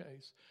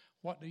suitcase.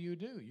 What do? You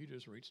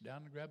just reach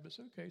down and grab the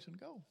suitcase and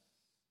go.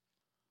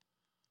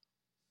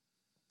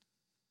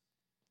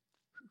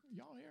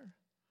 Y'all here?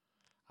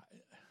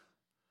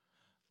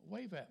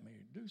 Wave at me.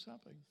 Do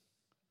something.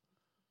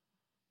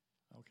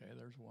 Okay,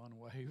 there's one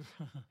wave.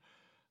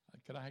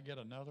 Could I get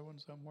another one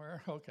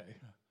somewhere? Okay.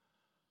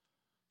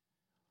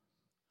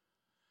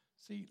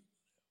 See,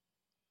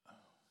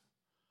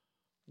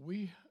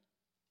 we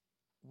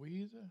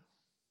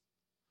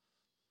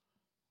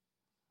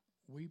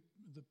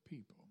the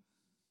people,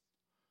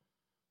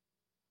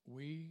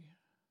 we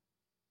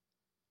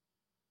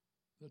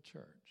the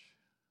church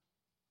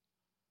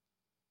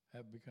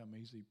have become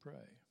easy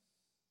prey.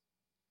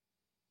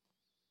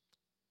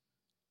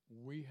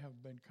 We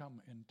have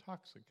become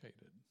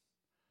intoxicated,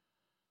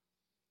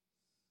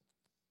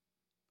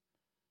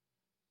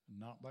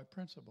 not by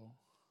principle,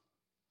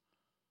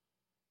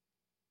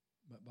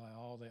 but by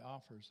all the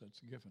offers that's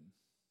given.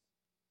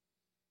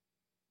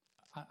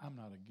 I'm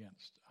not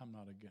against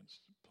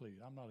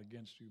please. I'm not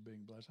against you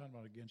being blessed. I'm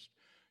not against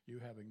you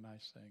having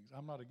nice things.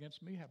 I'm not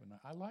against me having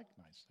I like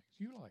nice things.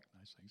 You like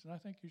nice things, and I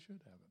think you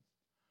should have them.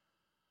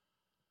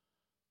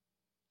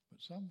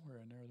 But somewhere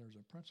in there, there's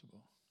a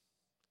principle.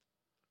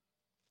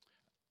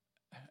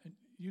 And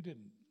you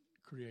didn't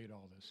create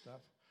all this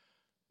stuff.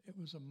 It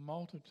was a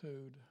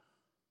multitude.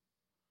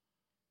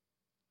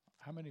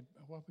 How many,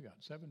 what we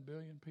got, 7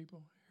 billion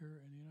people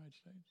here in the United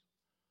States?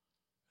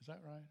 Is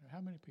that right?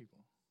 How many people?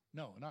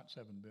 No, not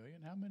 7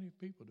 billion. How many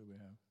people do we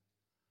have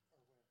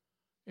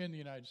in the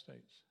United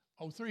States?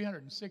 Oh,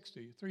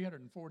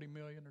 340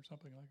 million or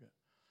something like that.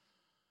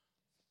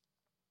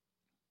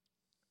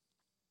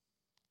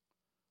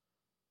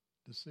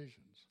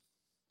 Decisions.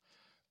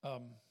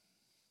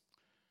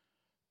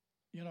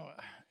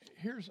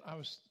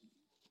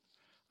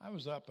 I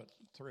was up at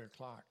 3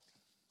 o'clock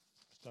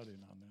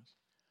studying on this.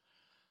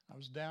 I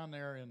was down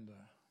there in the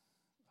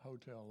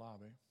hotel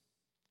lobby.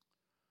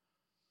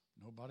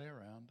 Nobody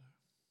around.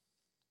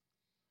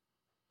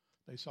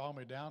 They saw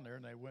me down there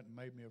and they went and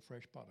made me a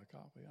fresh pot of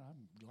coffee. And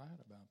I'm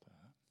glad about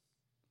that.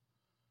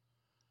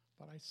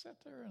 But I sat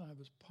there and I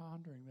was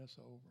pondering this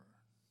over.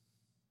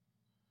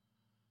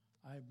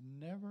 I've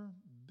never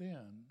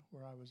been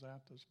where I was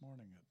at this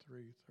morning at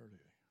 3:30.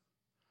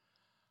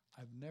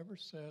 I've never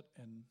sat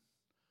and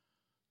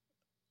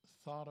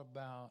thought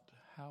about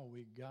how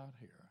we got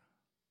here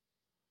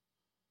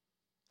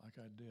like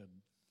I did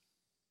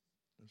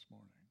this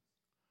morning.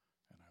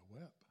 And I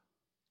wept.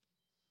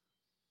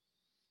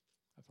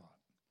 I thought,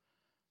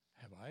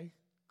 have I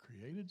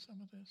created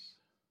some of this?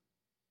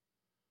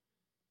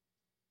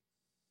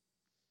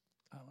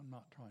 I'm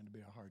not trying to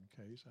be a hard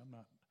case.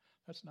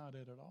 That's not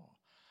it at all.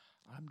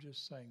 I'm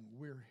just saying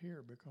we're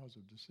here because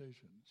of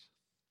decisions.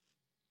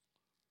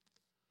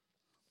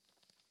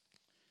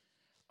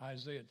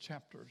 Isaiah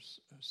chapter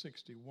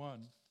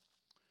 61.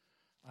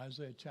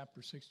 Isaiah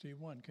chapter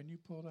 61. Can you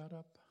pull that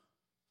up?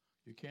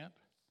 You can't?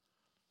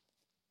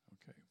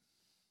 Okay.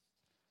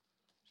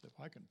 See if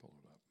I can pull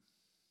it up.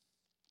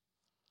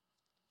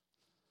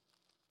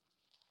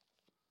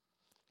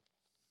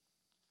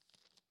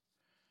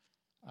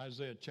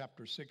 Isaiah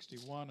chapter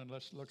 61, and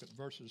let's look at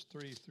verses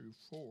 3 through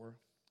 4.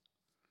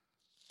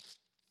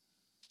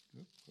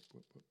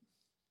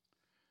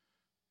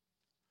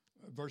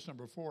 Verse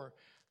number 4.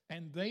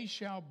 And they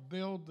shall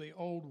build the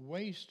old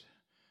waste,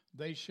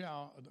 and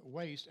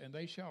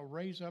they shall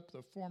raise up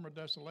the former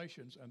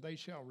desolations, and they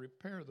shall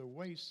repair the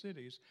waste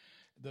cities,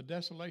 the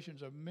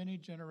desolations of many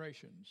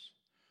generations.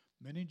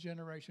 Many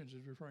generations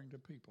is referring to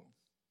people.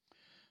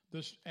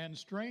 And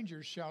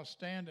strangers shall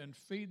stand and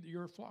feed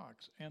your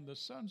flocks, and the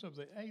sons of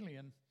the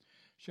alien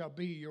shall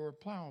be your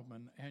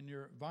plowmen and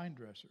your vine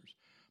dressers.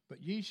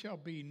 But ye shall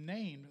be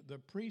named the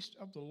priest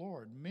of the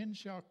Lord. Men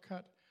shall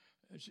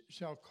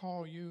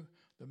call you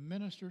the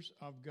ministers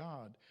of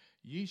God.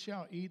 Ye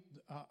shall eat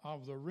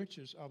of the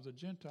riches of the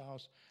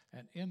Gentiles,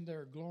 and in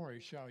their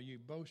glory shall ye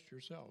boast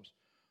yourselves.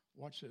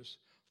 Watch this.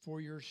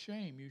 For your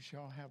shame you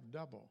shall have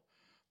double.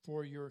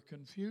 For your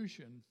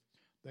confusion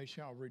they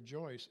shall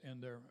rejoice in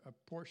their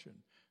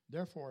portion.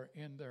 Therefore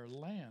in their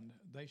land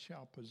they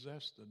shall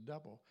possess the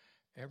double,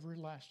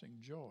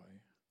 everlasting joy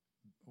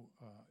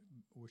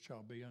which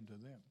shall be unto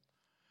them.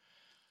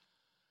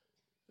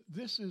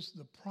 This is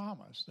the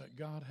promise that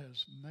God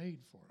has made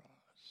for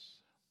us.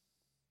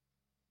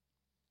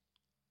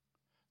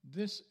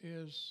 This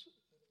is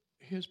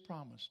his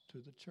promise to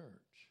the church.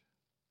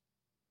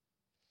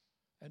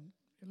 And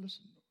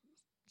listen,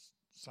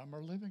 some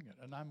are living it,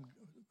 and I'm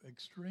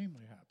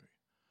extremely happy.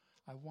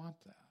 I want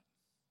that.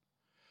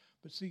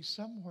 But see,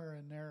 somewhere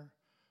in there,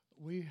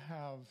 we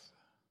have,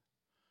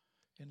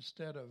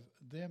 instead of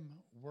them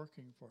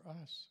working for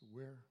us,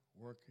 we're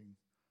working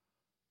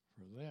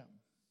for them,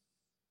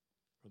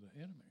 for the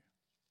enemy.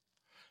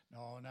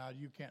 No, now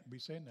you can't be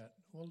saying that.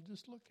 Well,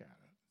 just look at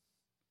it.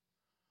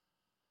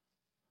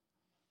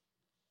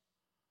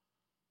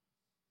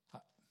 I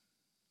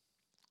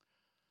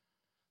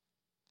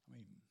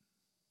mean,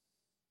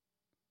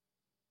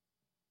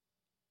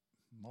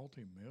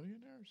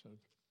 multimillionaires are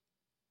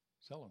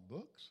selling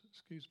books?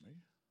 Excuse me.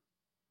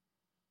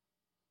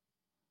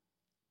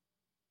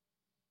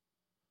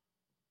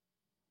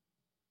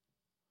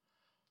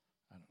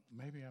 I don't,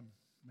 maybe I'm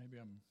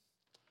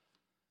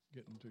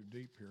getting too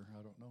deep here.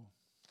 I don't know.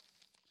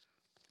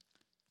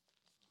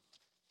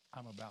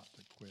 I'm about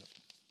to quit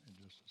in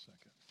just a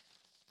second.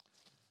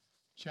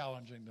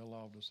 Challenging the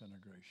law of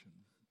disintegration.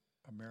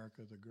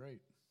 America the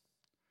Great.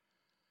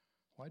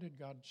 Why did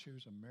God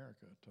choose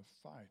America to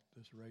fight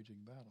this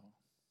raging battle?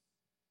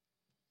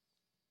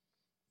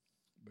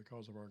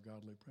 Because of our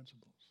godly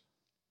principles.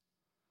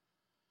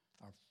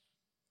 Our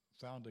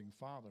founding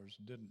fathers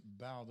didn't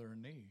bow their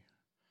knee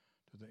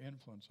to the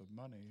influence of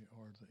money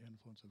or the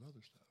influence of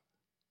other stuff.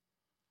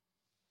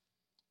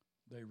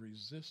 They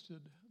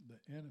resisted the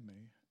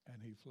enemy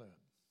and he fled.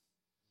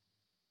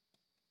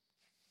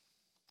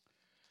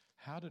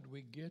 How did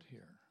we get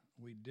here?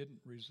 We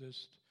didn't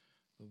resist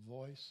the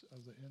voice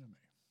of the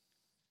enemy.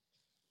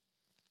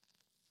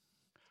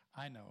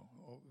 I know.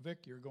 Oh,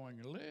 Vic, you're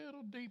going a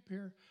little deep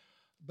here,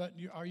 but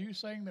are you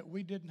saying that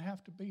we didn't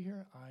have to be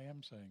here? I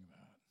am saying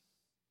that.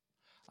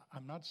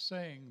 I'm not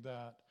saying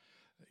that,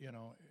 it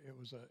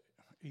was an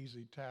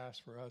easy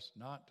task for us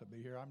not to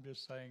be here. I'm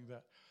just saying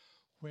that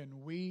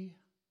when we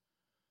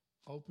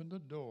opened the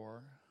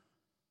door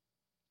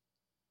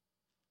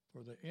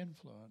for the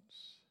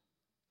influence,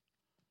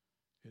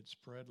 it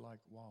spread like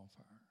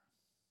wildfire.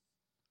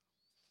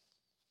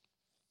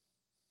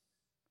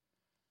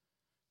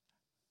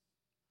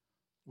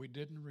 We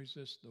didn't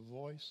resist the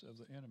voice of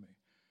the enemy.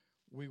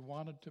 We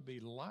wanted to be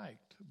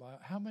liked by,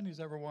 how many's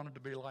ever wanted to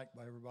be liked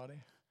by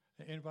everybody?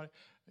 Anybody?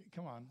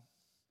 Come on.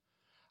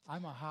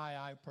 I'm a high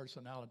I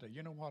personality.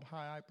 You know what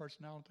high I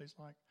personality is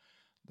like?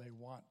 They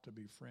want to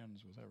be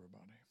friends with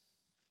everybody.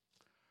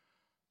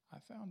 I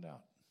found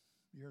out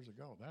years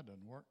ago that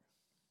doesn't work.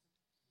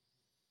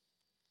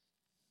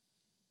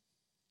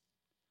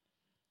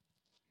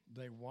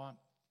 They want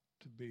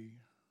to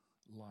be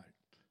liked.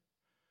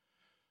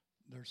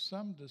 There's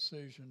some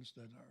decisions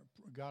that are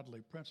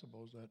godly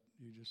principles that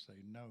you just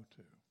say no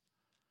to.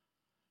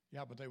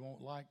 Yeah, but they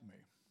won't like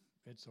me.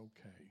 It's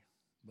okay.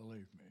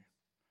 Believe me.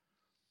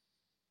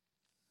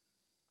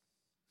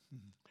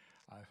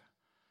 I've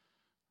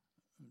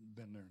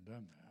been there and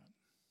done that.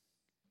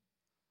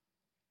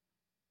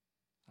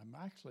 I'm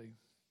actually,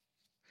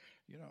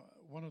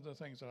 one of the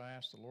things that I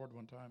asked the Lord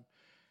one time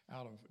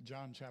out of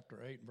John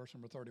chapter 8, verse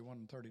number 31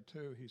 and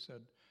 32, he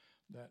said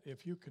that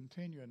if you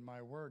continue in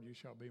my word, you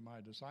shall be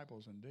my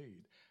disciples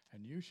indeed,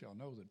 and you shall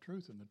know the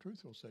truth, and the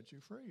truth will set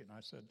you free. And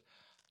I said,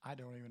 I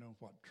don't even know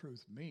what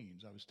truth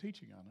means. I was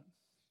teaching on it.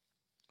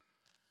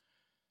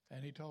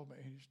 And he told me,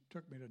 he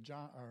took me to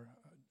John,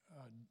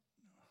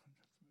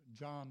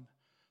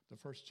 the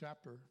first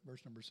chapter,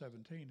 verse number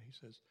 17. He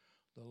says,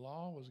 the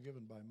law was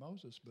given by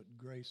Moses, but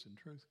grace and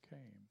truth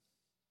came.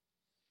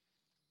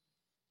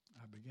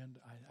 I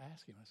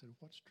asked him, I said,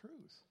 what's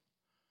truth?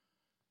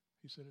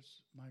 He said,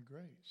 it's my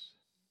grace.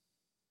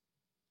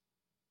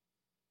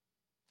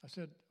 I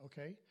said,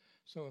 okay,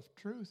 so if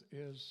truth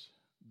is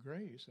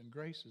grace and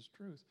grace is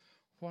truth,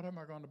 what am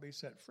I going to be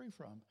set free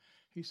from?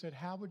 He said,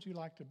 how would you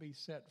like to be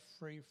set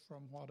free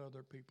from what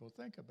other people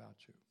think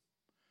about you?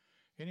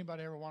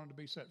 Anybody ever wanted to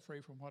be set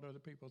free from what other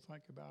people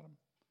think about them?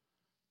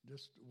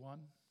 Just 1,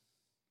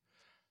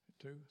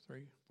 2,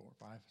 3, 4,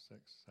 5,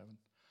 6, 7.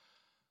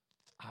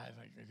 I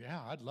think,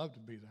 yeah, I'd love to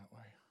be that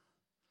way.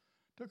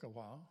 Took a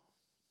while.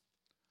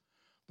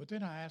 But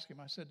then I asked him,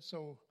 I said,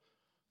 so,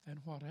 and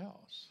what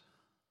else?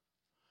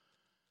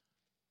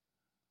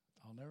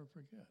 I'll never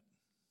forget.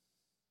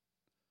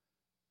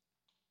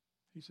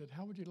 He said,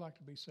 how would you like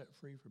to be set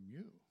free from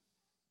you?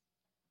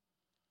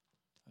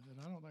 I said,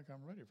 I don't think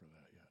I'm ready for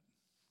that yet.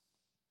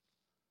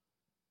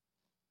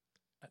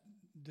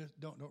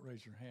 Don't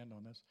raise your hand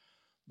on this.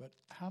 But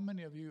how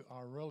many of you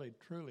are really,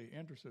 truly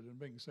interested in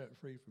being set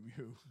free from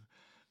you?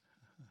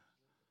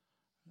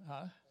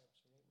 Huh?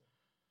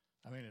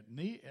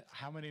 Absolutely.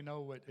 How many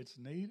know what it's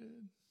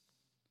needed?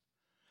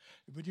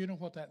 But you know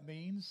what that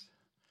means?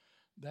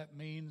 That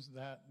means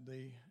that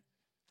the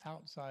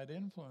outside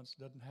influence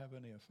doesn't have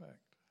any effect.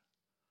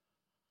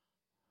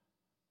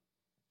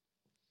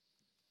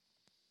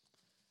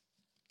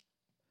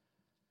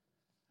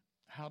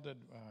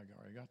 I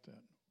already got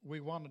that. We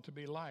wanted to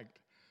be liked.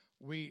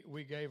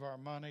 We gave our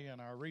money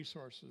and our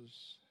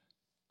resources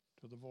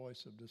to the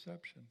voice of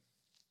deception.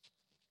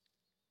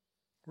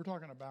 We're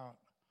talking about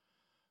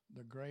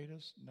the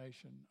greatest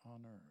nation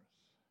on earth.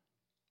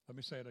 Let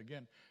me say it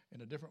again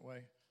in a different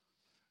way.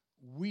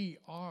 We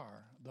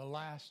are the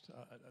last.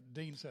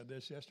 Dean said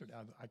this yesterday.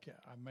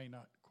 I may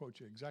not quote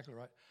you exactly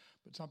right,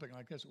 but something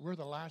like this. We're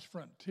the last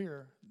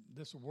frontier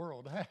this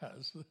world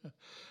has.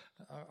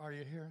 Are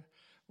you here?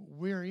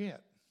 We're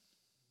it.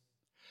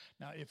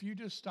 Now, if you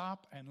just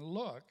stop and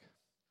look,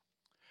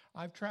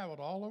 I've traveled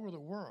all over the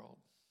world.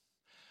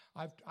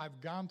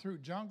 I've gone through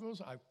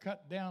jungles. I've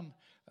cut down.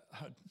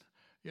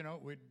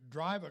 We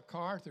drive a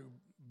car through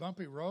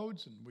bumpy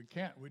roads, and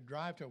we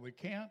drive till we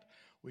can't.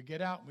 We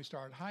get out and we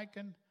start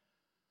hiking.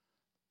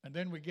 And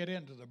then we get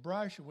into the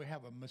brush, and we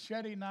have a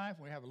machete knife.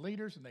 We have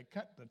leaders, and they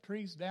cut the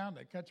trees down.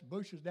 They cut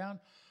bushes down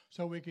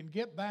so we can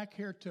get back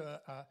here to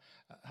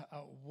a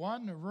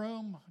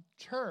one-room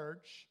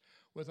church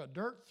with a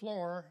dirt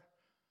floor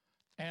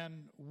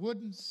and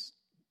wooden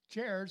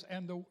chairs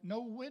and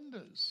no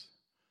windows.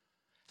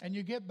 And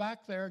you get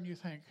back there, and you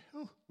think,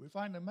 we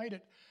finally made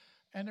it.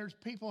 And there's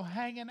people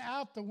hanging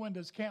out the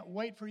windows, can't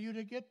wait for you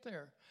to get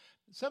there.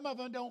 Some of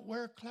them don't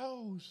wear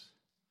clothes.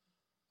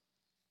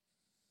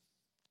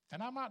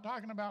 And I'm not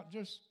talking about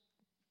just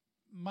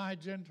my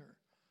gender.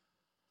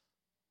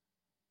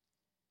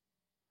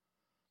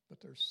 But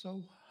they're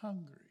so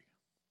hungry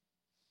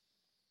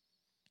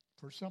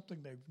for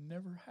something they've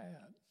never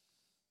had.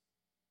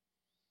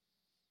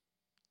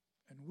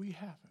 And we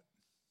have it.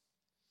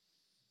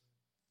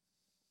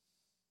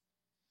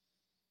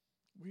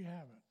 We have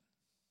it.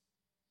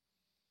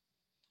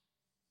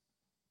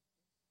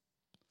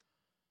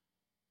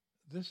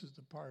 This is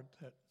the part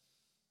that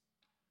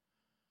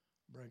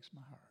breaks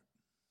my heart.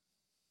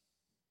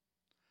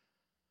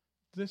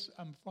 This,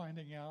 I'm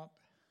finding out,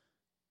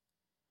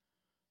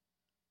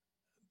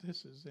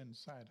 this is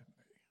inside of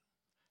me.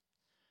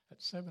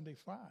 At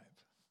 75.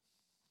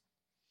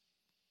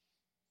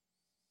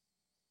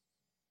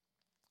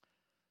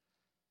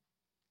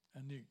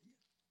 And you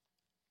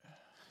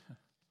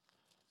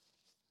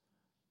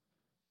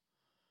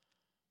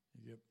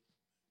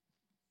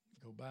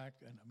go back,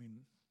 and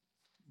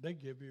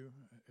they'd give you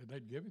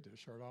the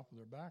shirt off of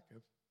their back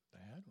if they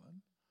had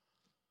one.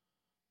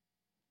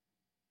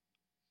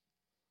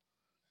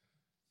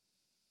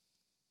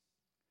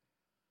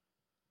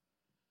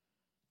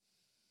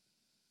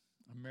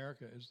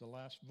 America is the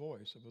last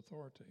voice of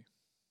authority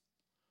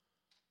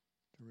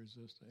to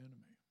resist the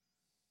enemy.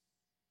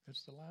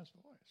 It's the last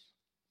voice.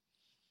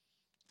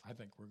 I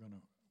think we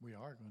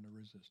are going to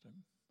resist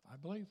him. I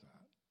believe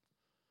that.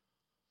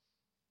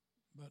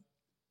 But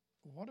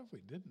what if we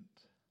didn't?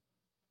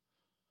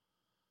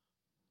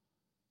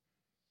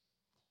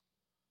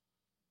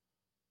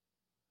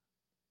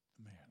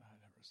 Man,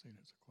 I've never seen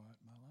it so quiet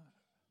in my life.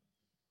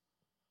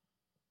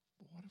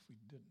 But what if we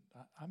didn't?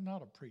 I'm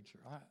not a preacher.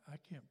 I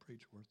can't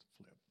preach worth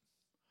the flip.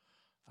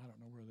 I don't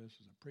know whether this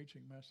is a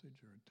preaching message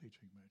or a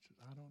teaching message.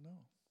 I don't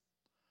know.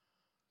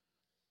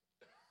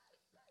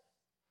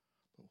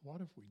 But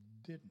what if we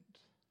didn't?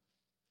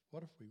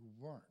 What if we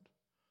weren't?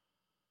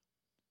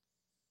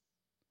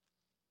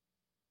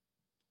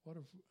 What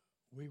if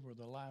we were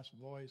the last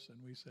voice and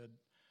we said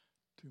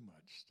too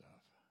much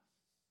stuff?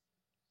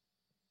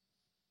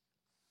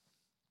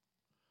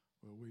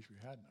 Well, wish we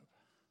hadn't have.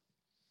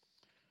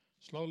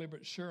 Slowly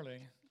but surely,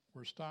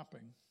 we're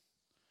stopping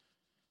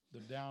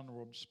the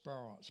downward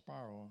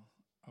spiral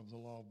of the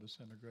law of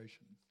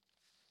disintegration.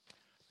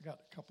 I got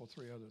a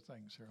three other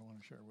things here I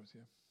want to share with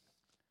you.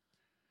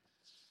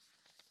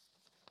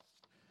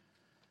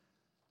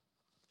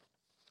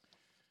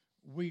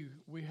 We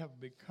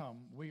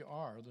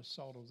are the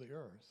salt of the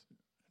earth.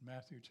 In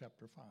Matthew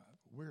chapter 5,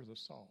 we're the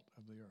salt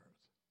of the earth.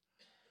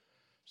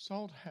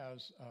 Salt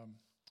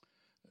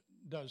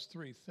does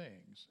three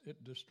things.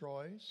 It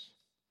destroys,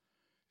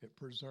 it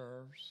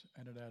preserves,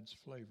 and it adds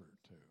flavor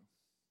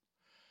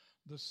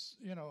to.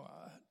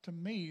 To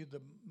me,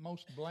 the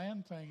most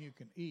bland thing you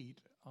can eat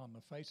on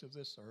the face of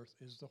this earth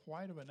is the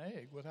white of an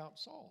egg without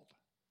salt.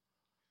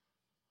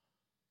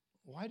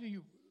 Why do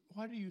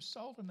you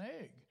salt an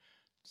egg?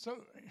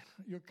 So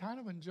you kind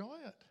of enjoy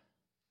it.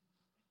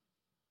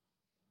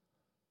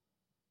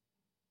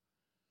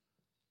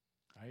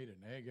 I eat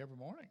an egg every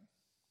morning.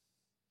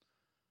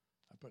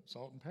 I put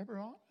salt and pepper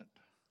on it.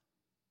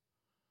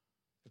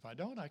 If I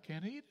don't, I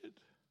can't eat it.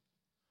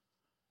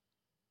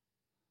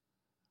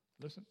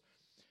 Listen,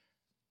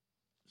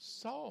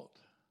 salt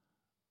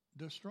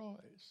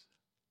destroys.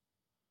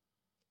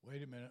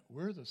 Wait a minute,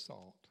 we're the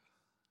salt.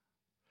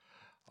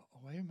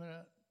 Wait a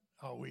minute.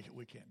 Oh, we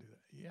can't do that.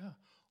 Yeah,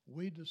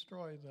 we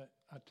destroy the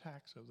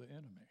attacks of the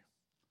enemy.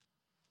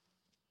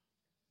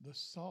 The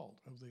salt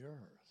of the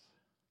earth.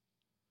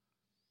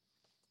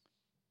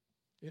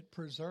 It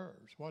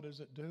preserves. What does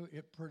it do?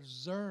 It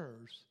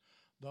preserves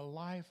the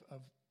life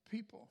of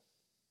people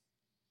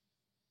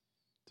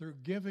through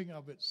giving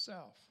of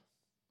itself.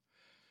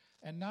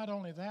 And not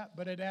only that,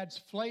 but it adds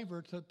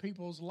flavor to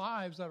people's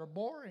lives that are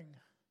boring.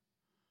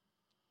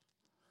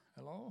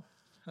 Hello?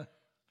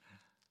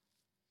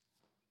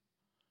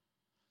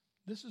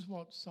 This is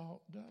what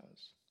salt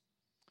does.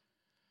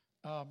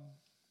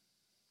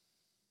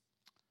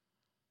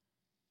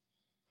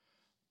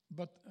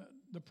 But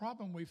the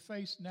problem we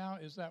face now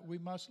is that we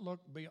must look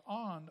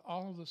beyond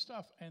all of the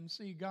stuff and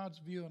see God's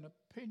view and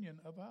opinion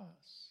of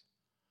us.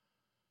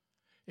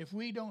 If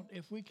we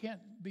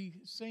can't be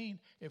seen,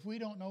 if we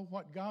don't know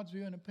what God's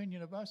view and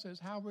opinion of us is,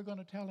 how are we going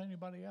to tell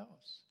anybody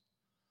else?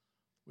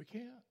 We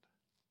can't.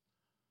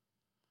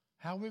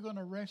 How are we going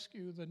to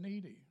rescue the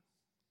needy?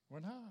 We're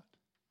not.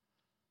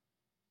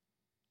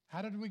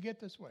 How did we get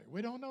this way?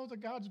 We don't know the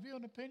God's view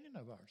and opinion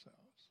of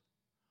ourselves.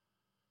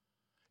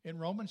 In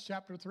Romans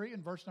chapter 3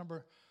 and verse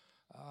number,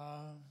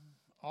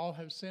 all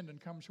have sinned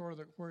and come short of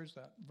the, where is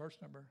that? Verse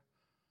number,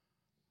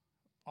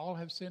 all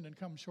have sinned and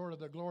come short of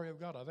the glory of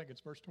God. I think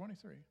it's verse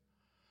 23.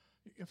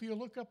 If you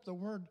look up the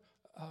word,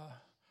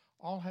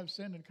 all have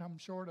sinned and come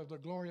short of the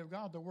glory of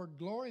God, the word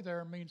glory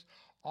there means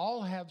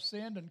all have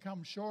sinned and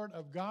come short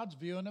of God's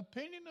view and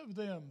opinion of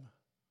them.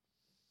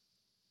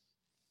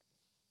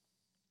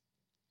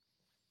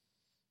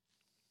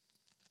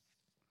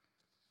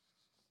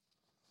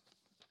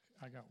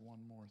 I got one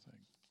more thing,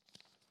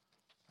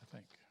 I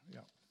think.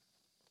 Yeah.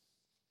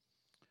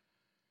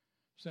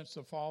 Since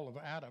the fall of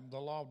Adam, the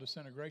law of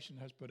disintegration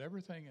has put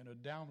everything in a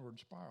downward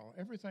spiral.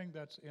 Everything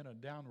that's in a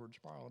downward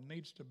spiral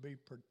needs to be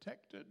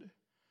protected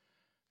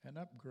and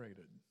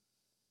upgraded.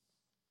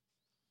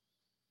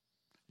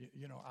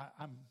 You know,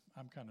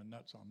 I'm kind of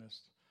nuts on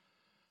this,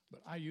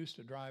 but I used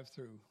to drive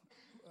through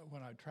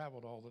when I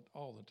traveled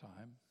all the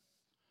time,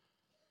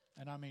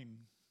 and I mean,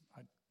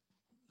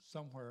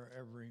 somewhere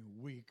every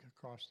week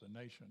across the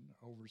nation,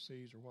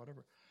 overseas or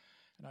whatever.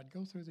 And I'd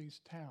go through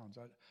these towns.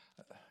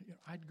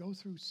 I'd go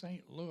through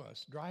St.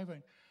 Louis,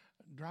 driving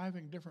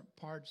different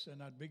parts,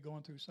 and I'd be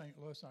going through St.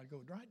 Louis, and I'd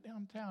go right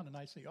downtown, and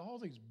I see all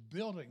these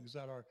buildings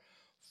that are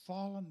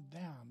fallen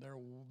down. They're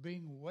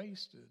being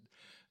wasted.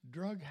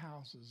 Drug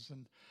houses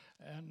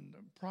and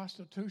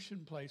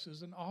prostitution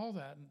places and all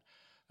that. And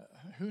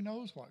who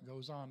knows what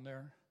goes on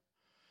there.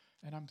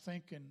 And I'm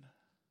thinking,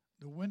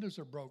 the windows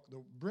are broke.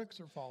 The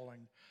bricks are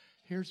falling.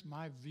 Here's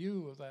my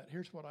view of that.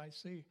 Here's what I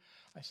see.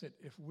 I said,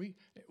 if we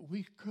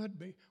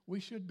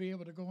should be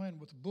able to go in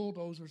with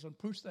bulldozers and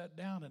push that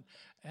down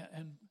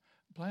and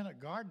plant a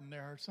garden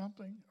there or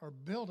something, or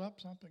build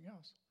up something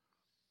else.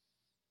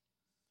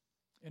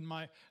 In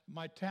my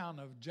town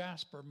of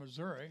Jasper,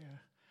 Missouri,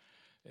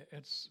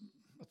 it's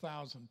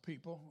 1,000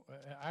 people.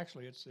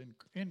 Actually, it's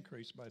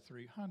increased by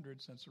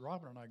 300 since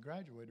Robin and I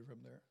graduated from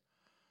there.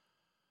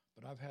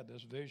 But I've had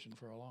this vision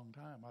for a long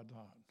time. I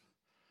thought,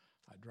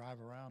 I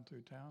drive around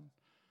through town.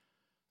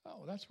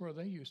 Oh, that's where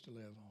they used to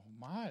live. Oh,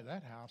 my,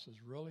 that house is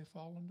really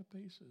falling to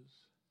pieces.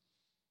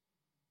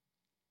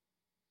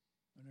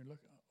 And you look,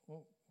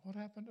 well, what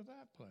happened to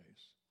that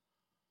place?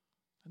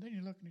 And then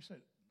you look and you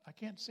say, I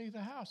can't see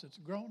the house. It's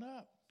grown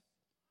up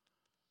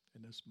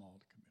in this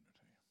small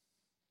community.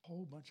 A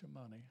whole bunch of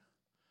money.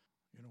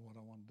 You know what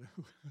I want to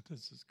do?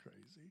 This is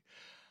crazy.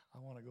 I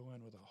want to go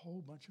in with a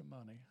whole bunch of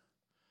money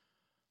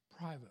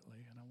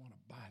privately, and I want to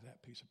buy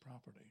that piece of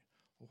property.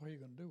 Well, what are you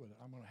going to do with it?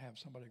 I'm going to have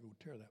somebody go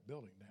tear that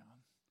building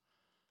down.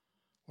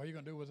 What are you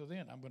going to do with it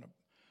then? I'm going to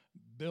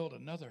build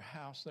another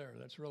house there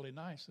that's really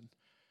nice, and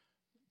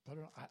but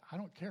I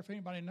don't care if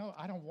anybody knows.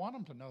 I don't want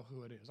them to know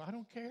who it is. I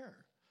don't care.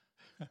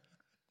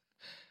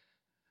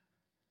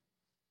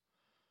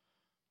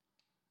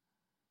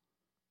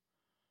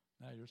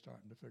 Now you're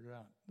starting to figure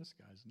out, this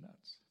guy's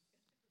nuts.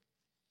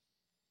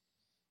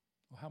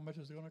 Well, how much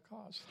is it going to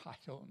cost? I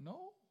don't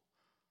know.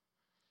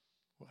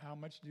 Well, how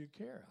much do you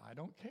care? I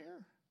don't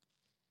care.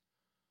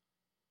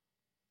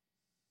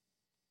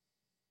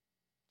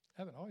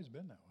 I haven't always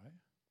been that way.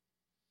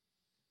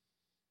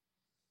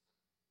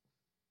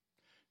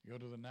 You go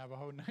to the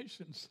Navajo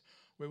Nations,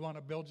 we want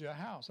to build you a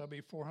house. That'll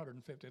be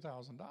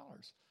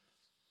 $450,000.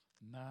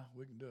 Nah,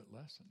 we can do it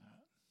less than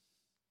that.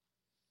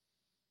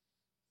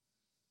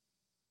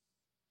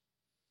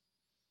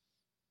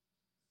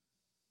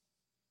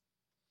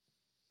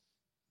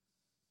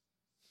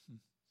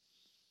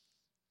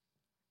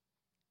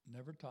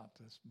 Never taught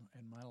this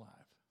in my life.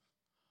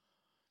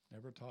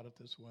 Never taught it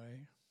this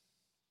way.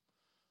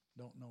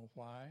 Don't know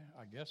why.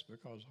 I guess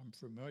because I'm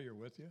familiar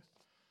with you.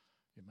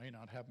 You may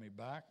not have me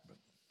back, but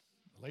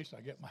at least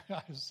I get my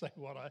eyes to say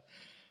what I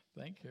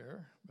think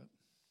here. But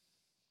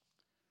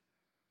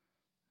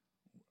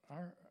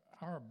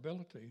our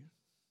ability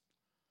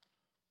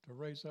to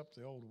raise up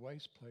the old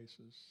waste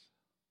places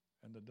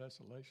and the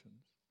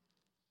desolations,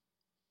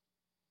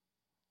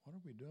 what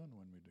are we doing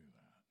when we do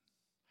that?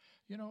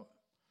 You know,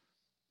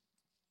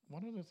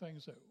 one of the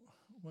things that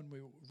when we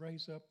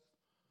raise up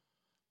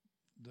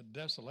the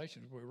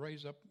desolations, we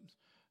raise up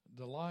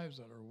the lives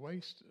that are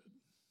wasted.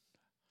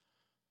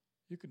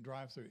 You can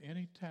drive through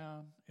any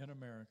town in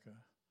America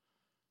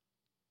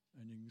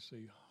and you can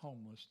see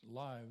homeless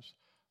lives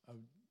of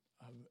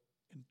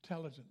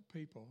intelligent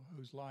people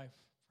whose life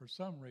for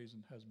some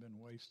reason has been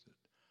wasted.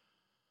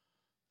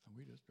 And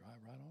we just drive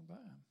right on by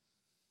them.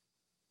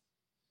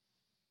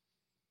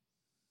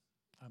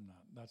 I'm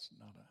not. That's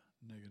not a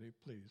negative.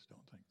 Please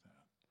don't think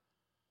that.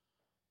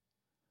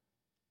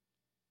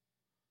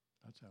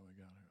 That's how we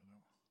got here,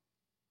 though.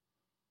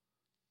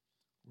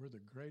 We're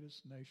the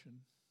greatest nation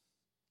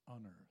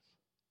on earth.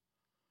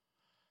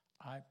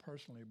 I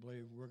personally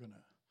believe we're going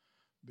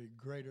to be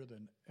greater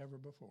than ever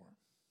before.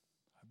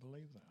 I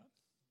believe that.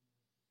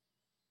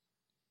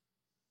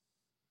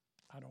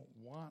 I don't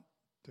want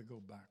to go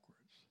backwards.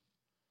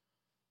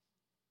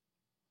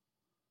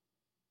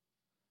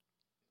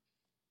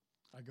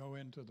 I go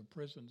into the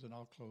prisons, and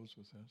I'll close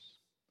with this,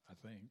 I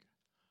think.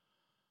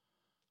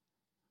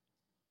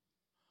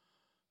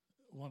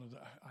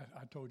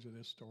 I told you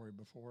this story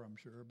before, I'm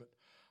sure, but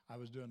I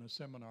was doing a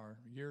seminar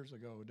years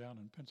ago down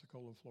in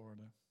Pensacola,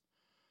 Florida,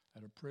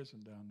 at a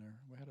prison down there.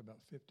 We had about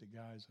 50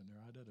 guys in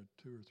there. I did a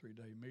 2 or 3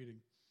 day meeting.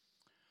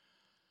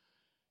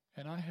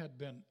 And I had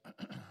been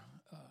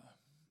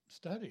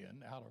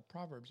studying out of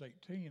Proverbs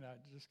 18. I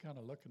just kind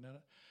of looking at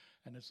it.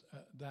 And it's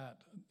that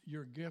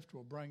your gift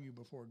will bring you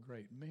before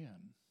great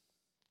men.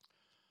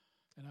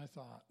 And I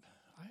thought,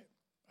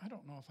 I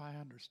don't know if I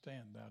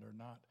understand that or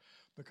not.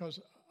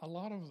 Because a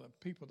lot of the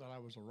people that I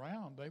was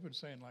around, they were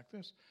saying like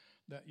this,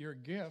 that your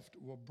gift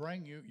will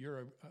bring you,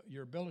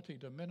 your ability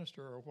to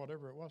minister or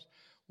whatever it was,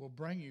 will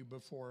bring you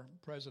before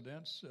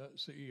presidents,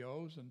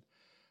 CEOs,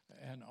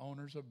 and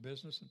owners of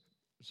business and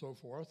so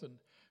forth. And,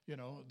 you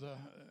know,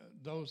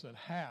 those that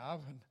have.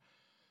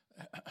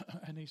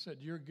 And he said,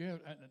 your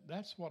gift, and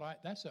that's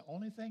the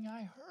only thing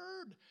I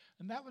heard.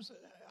 And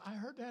I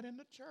heard that in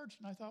the church.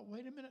 And I thought,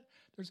 wait a minute,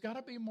 there's got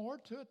to be more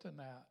to it than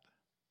that.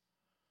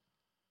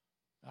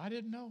 I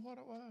didn't know what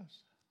it was.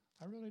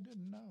 I really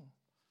didn't know.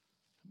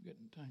 I'm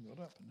getting tangled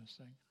up in this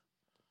thing.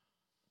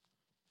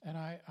 And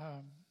I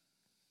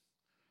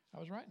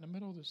was right in the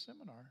middle of the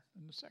seminar,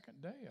 in the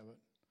second day of it.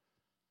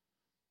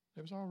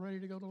 They was all ready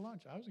to go to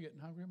lunch. I was getting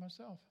hungry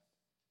myself.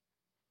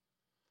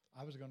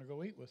 I was going to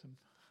go eat with them.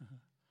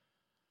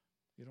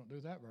 You don't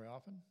do that very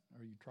often,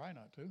 or you try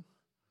not to.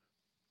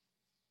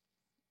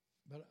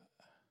 But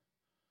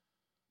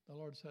the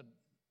Lord said,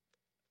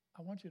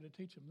 I want you to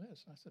teach him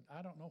this. I said,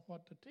 I don't know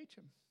what to teach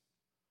him.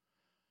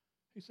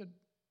 He said,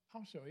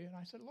 I'll show you. And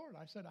I said, Lord,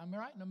 I'm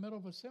right in the middle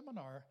of a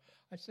seminar.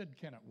 I said,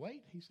 can it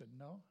wait? He said,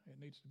 no, it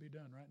needs to be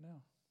done right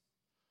now.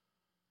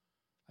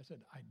 I said,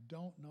 I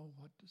don't know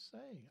what to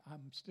say.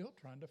 I'm still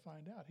trying to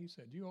find out. He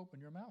said, you open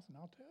your mouth and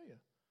I'll tell you.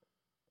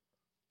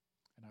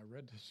 And I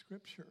read the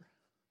scripture.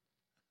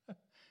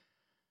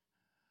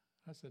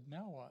 I said,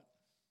 now what?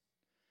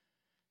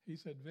 He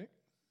said, Vic,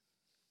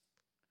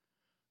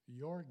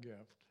 your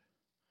gift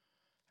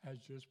has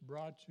just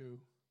brought you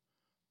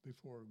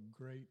before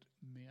great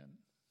men.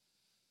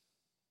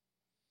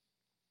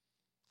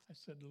 I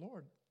said,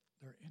 Lord,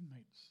 they're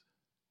inmates.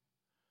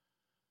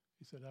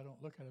 He said, I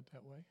don't look at it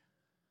that way.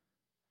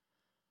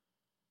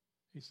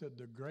 He said,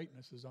 the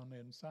greatness is on the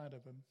inside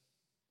of them.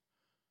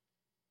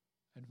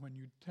 And when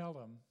you tell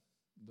them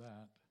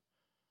that,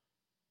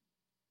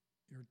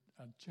 you're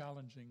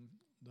challenging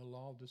the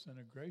law of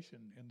disintegration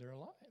in their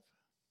life.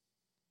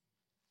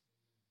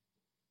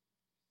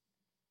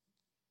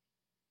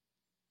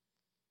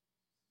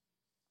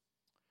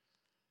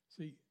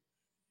 See,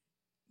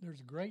 there's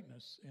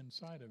greatness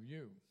inside of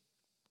you.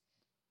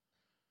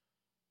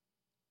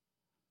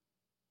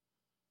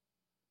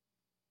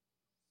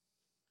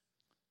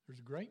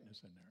 There's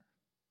greatness in there.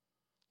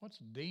 What's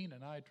Dean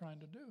and I trying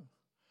to do?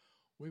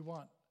 We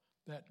want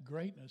that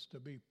greatness to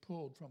be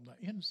pulled from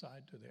the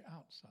inside to the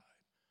outside.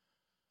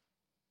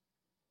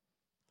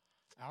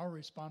 Our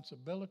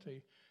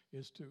responsibility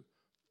is to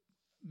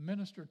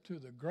minister to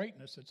the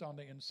greatness that's on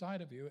the inside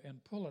of you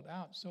and pull it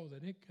out so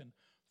that it can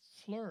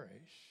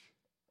flourish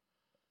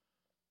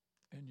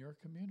in your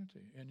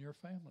community, in your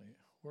family,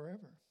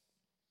 wherever.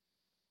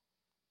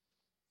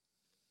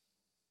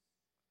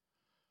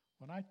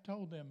 When I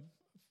told them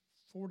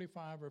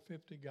 45 or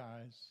 50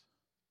 guys,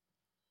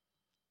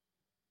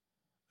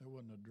 there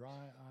wasn't a dry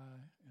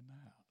eye in the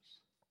house.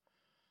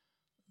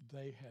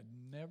 They had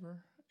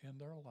never in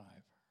their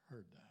life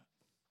heard that.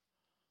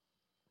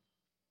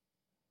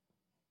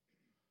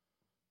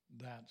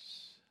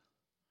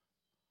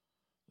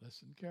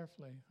 Listen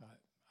carefully.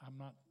 I'm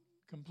not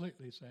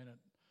completely saying it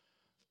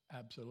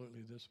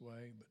absolutely this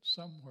way, but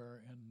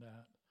somewhere in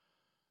that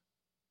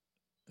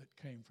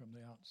came from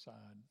the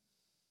outside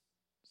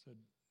said,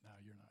 no,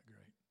 you're not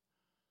great.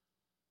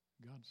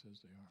 God says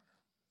they are.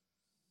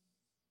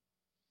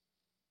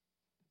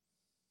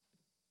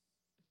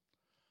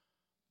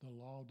 The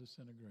law of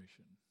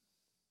disintegration.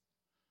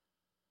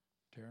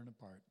 Tearing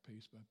apart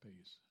piece by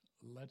piece.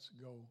 Let's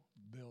go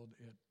build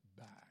it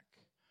back.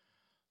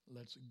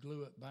 Let's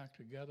glue it back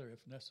together if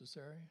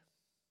necessary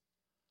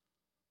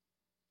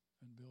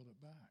and build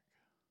it back.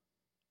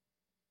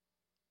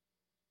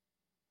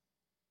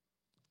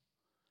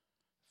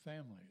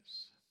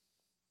 Families,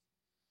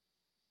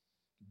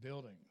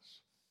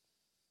 buildings,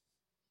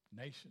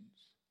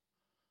 nations.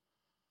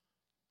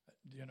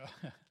 You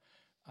know,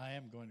 I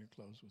am going to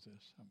close with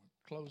this. I'm going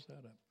to close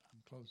that up.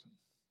 I'm closing.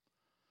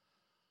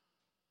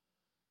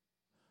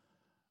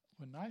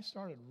 When I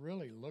started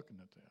really looking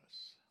at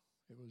this,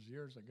 It was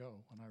years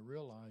ago when I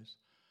realized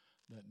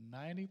that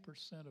 90%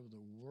 of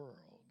the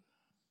world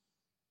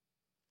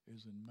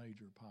is in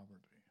major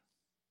poverty.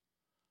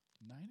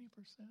 90%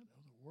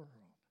 of the world.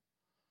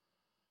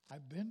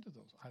 I've been to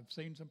those. I've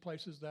seen some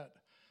places that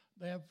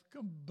they have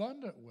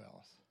abundant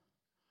wealth.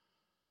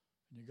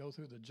 And you go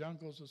through the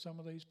jungles of some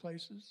of these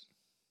places,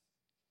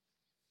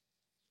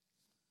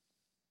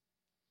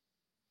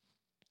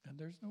 and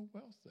there's no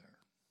wealth there.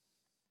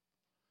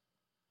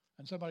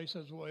 And somebody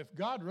says, well, if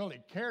God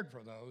really cared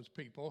for those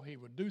people, he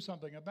would do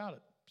something about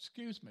it.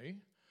 Excuse me.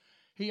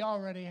 He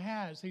already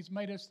has. He's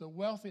made us the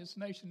wealthiest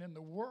nation in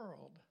the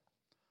world.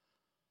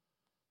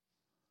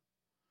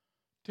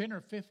 10 or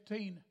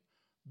 15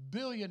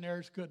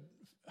 billionaires could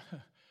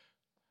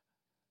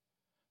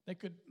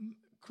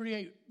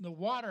create the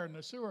water and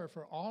the sewer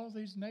for all of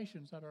these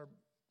nations that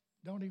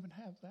don't even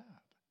have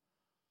that.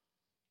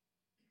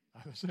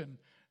 I was in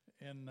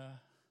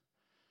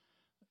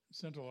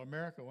Central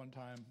America one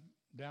time,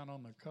 down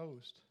on the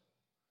coast,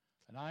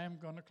 and I am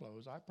going to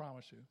close, I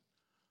promise you.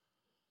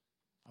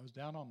 I was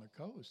down on the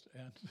coast,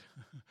 and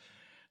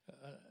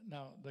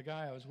now the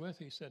guy I was with,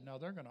 he said, no,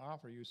 they're going to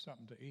offer you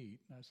something to eat.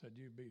 And I said,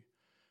 you be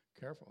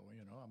careful,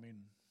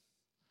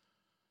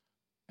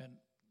 and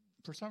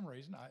for some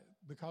reason,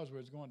 because we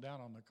was going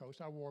down on the coast,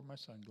 I wore my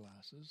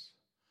sunglasses.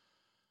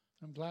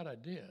 I'm glad I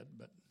did,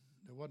 but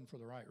it wasn't for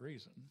the right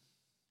reason.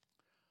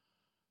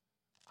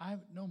 I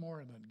no more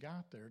than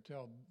got there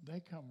till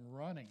they come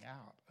running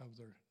out of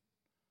their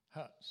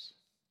huts,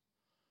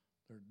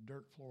 their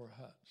dirt floor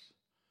huts,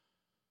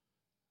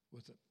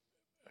 with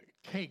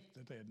a cake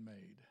that they had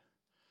made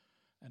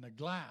and a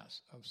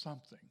glass of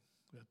something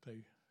that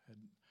they had.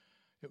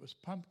 It was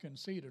pumpkin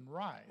seed and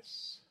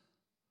rice.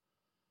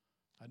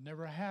 I'd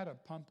never had a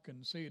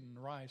pumpkin seed and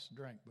rice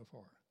drink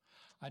before.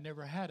 I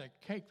never had a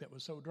cake that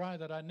was so dry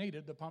that I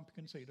needed the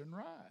pumpkin seed and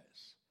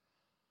rice.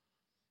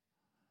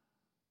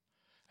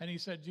 And he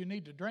said, you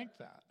need to drink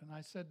that. And I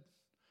said,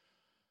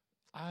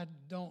 I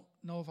don't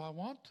know if I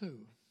want to.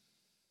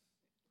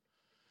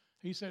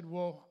 He said,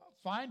 well,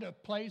 find a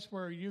place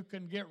where you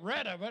can get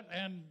rid of it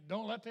and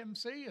don't let them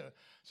see you.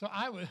 So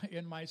I was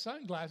in my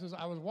sunglasses.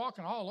 I was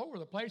walking all over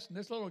the place, and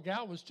this little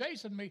gal was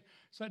chasing me.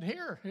 Said,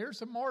 here's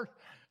some more.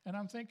 And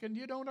I'm thinking,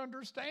 you don't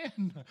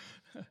understand.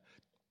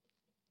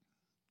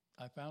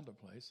 I found a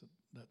place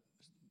that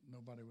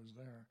nobody was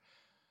there.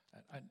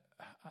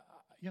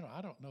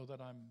 I don't know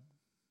that I'm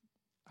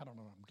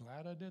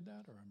glad I did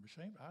that or I'm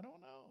ashamed. I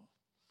don't know.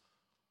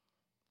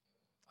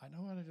 I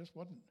know I just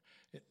wasn't.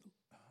 It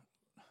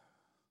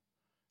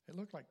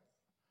looked like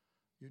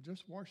you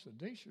just washed the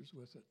dishes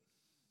with it.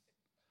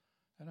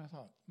 And I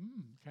thought,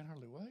 can't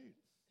hardly wait.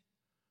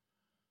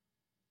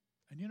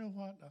 And you know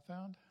what I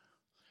found?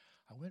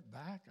 I went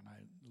back and I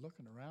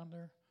looking around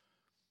there.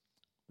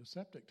 The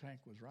septic tank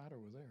was right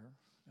over there,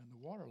 and the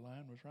water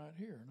line was right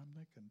here. And I'm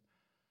thinking,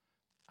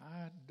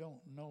 I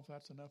don't know if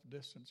that's enough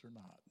distance or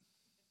not.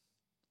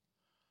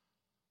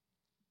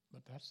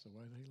 But that's the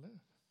way they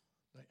lived.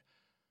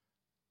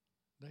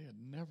 They had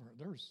never,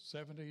 there were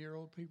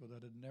 70-year-old people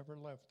that had never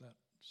left that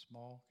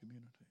small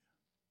community.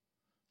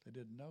 They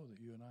didn't know that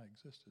you and I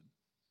existed.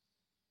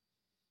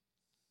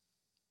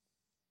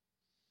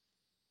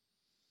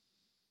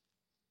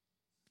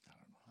 I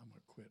don't know, I'm going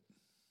to quit.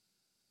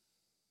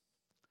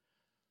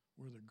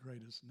 We're the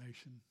greatest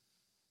nation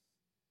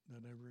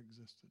that ever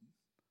existed.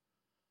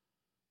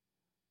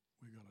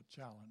 We got a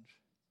challenge.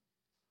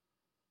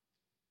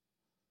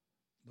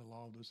 The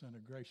law of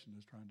disintegration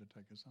is trying to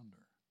take us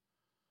under.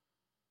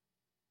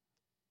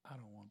 I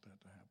don't want that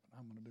to happen.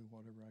 I'm going to do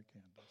whatever I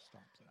can to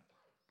stop that.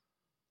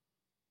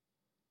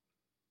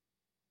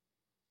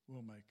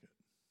 We'll make it.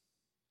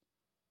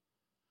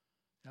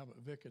 Yeah, but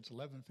Vic, it's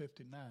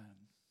 11:59.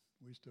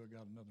 We still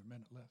got another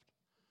minute left.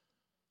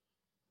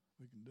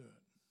 We can do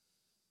it.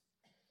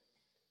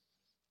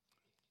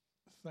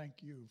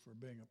 Thank you for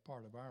being a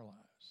part of our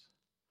lives.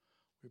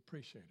 We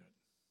appreciate it.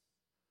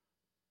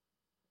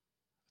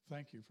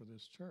 Thank you for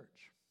this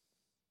church.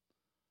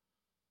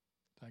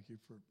 Thank you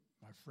for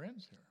my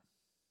friends here.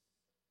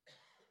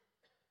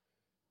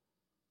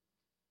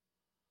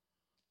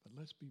 But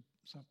let's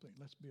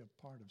be a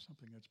part of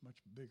something that's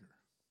much bigger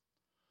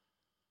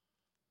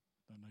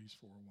than these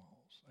four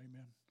walls.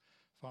 Amen.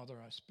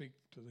 Father, I speak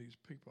to these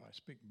people. I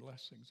speak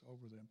blessings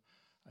over them.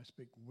 I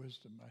speak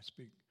wisdom. I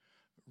speak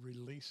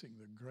releasing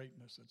the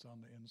greatness that's on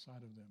the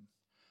inside of them.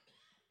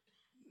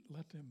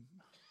 Let them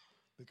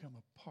become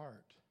a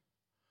part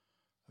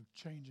of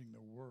changing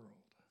the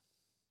world.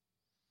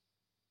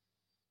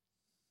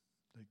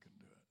 They can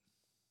do it.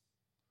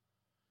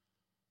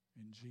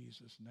 In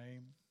Jesus'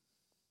 name,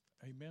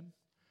 amen.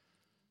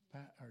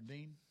 Pat, or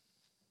Dean?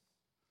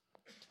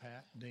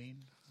 Pat,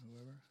 Dean,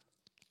 whoever.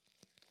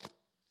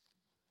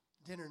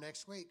 Dinner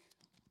next week.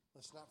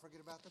 Let's not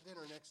forget about the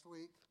dinner next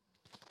week.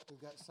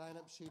 We've got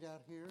sign-up sheet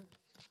out here,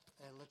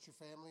 and let your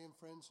family and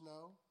friends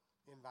know.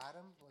 Invite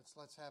them.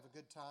 Let's have a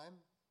good time.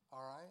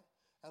 All right?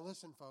 And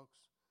listen,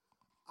 folks.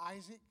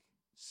 Isaac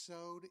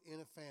sowed in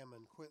a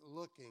famine. Quit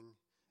looking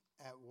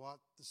at what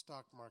the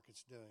stock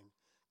market's doing.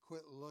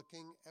 Quit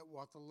looking at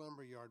what the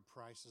lumberyard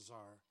prices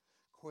are.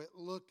 Quit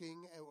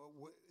looking at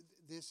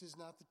this is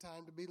not the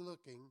time to be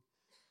looking.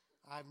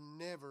 I've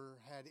never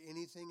had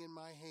anything in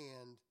my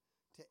hand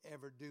to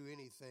ever do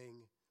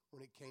anything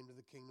when it came to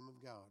the kingdom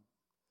of God.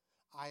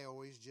 I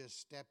always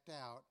just stepped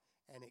out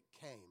and it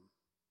came.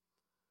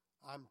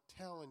 I'm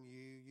telling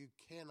you, you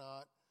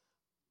cannot.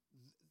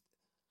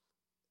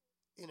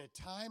 In a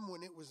time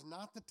when it was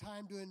not the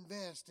time to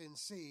invest in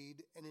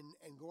seed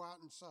and go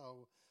out and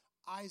sow,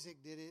 Isaac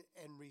did it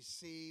and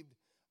received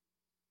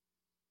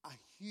a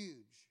huge,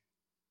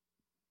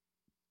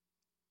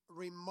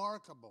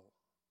 remarkable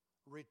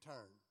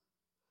return.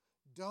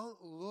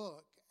 Don't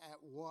look at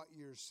what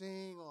you're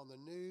seeing on the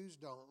news.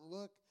 Don't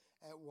look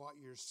at what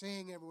you're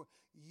seeing everywhere.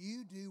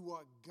 You do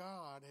what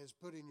God has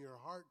put in your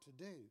heart to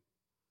do.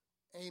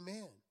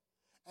 Amen.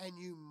 And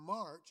you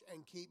march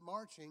and keep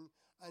marching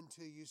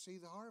until you see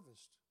the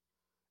harvest.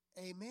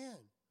 Amen.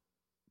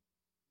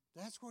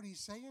 That's what he's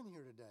saying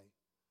here today.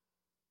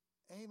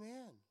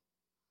 Amen.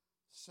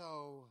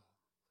 So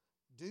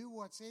do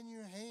what's in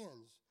your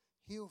hands.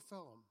 He'll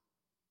fill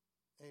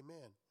them.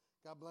 Amen.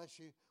 God bless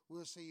you.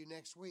 We'll see you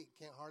next week.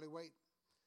 Can't hardly wait.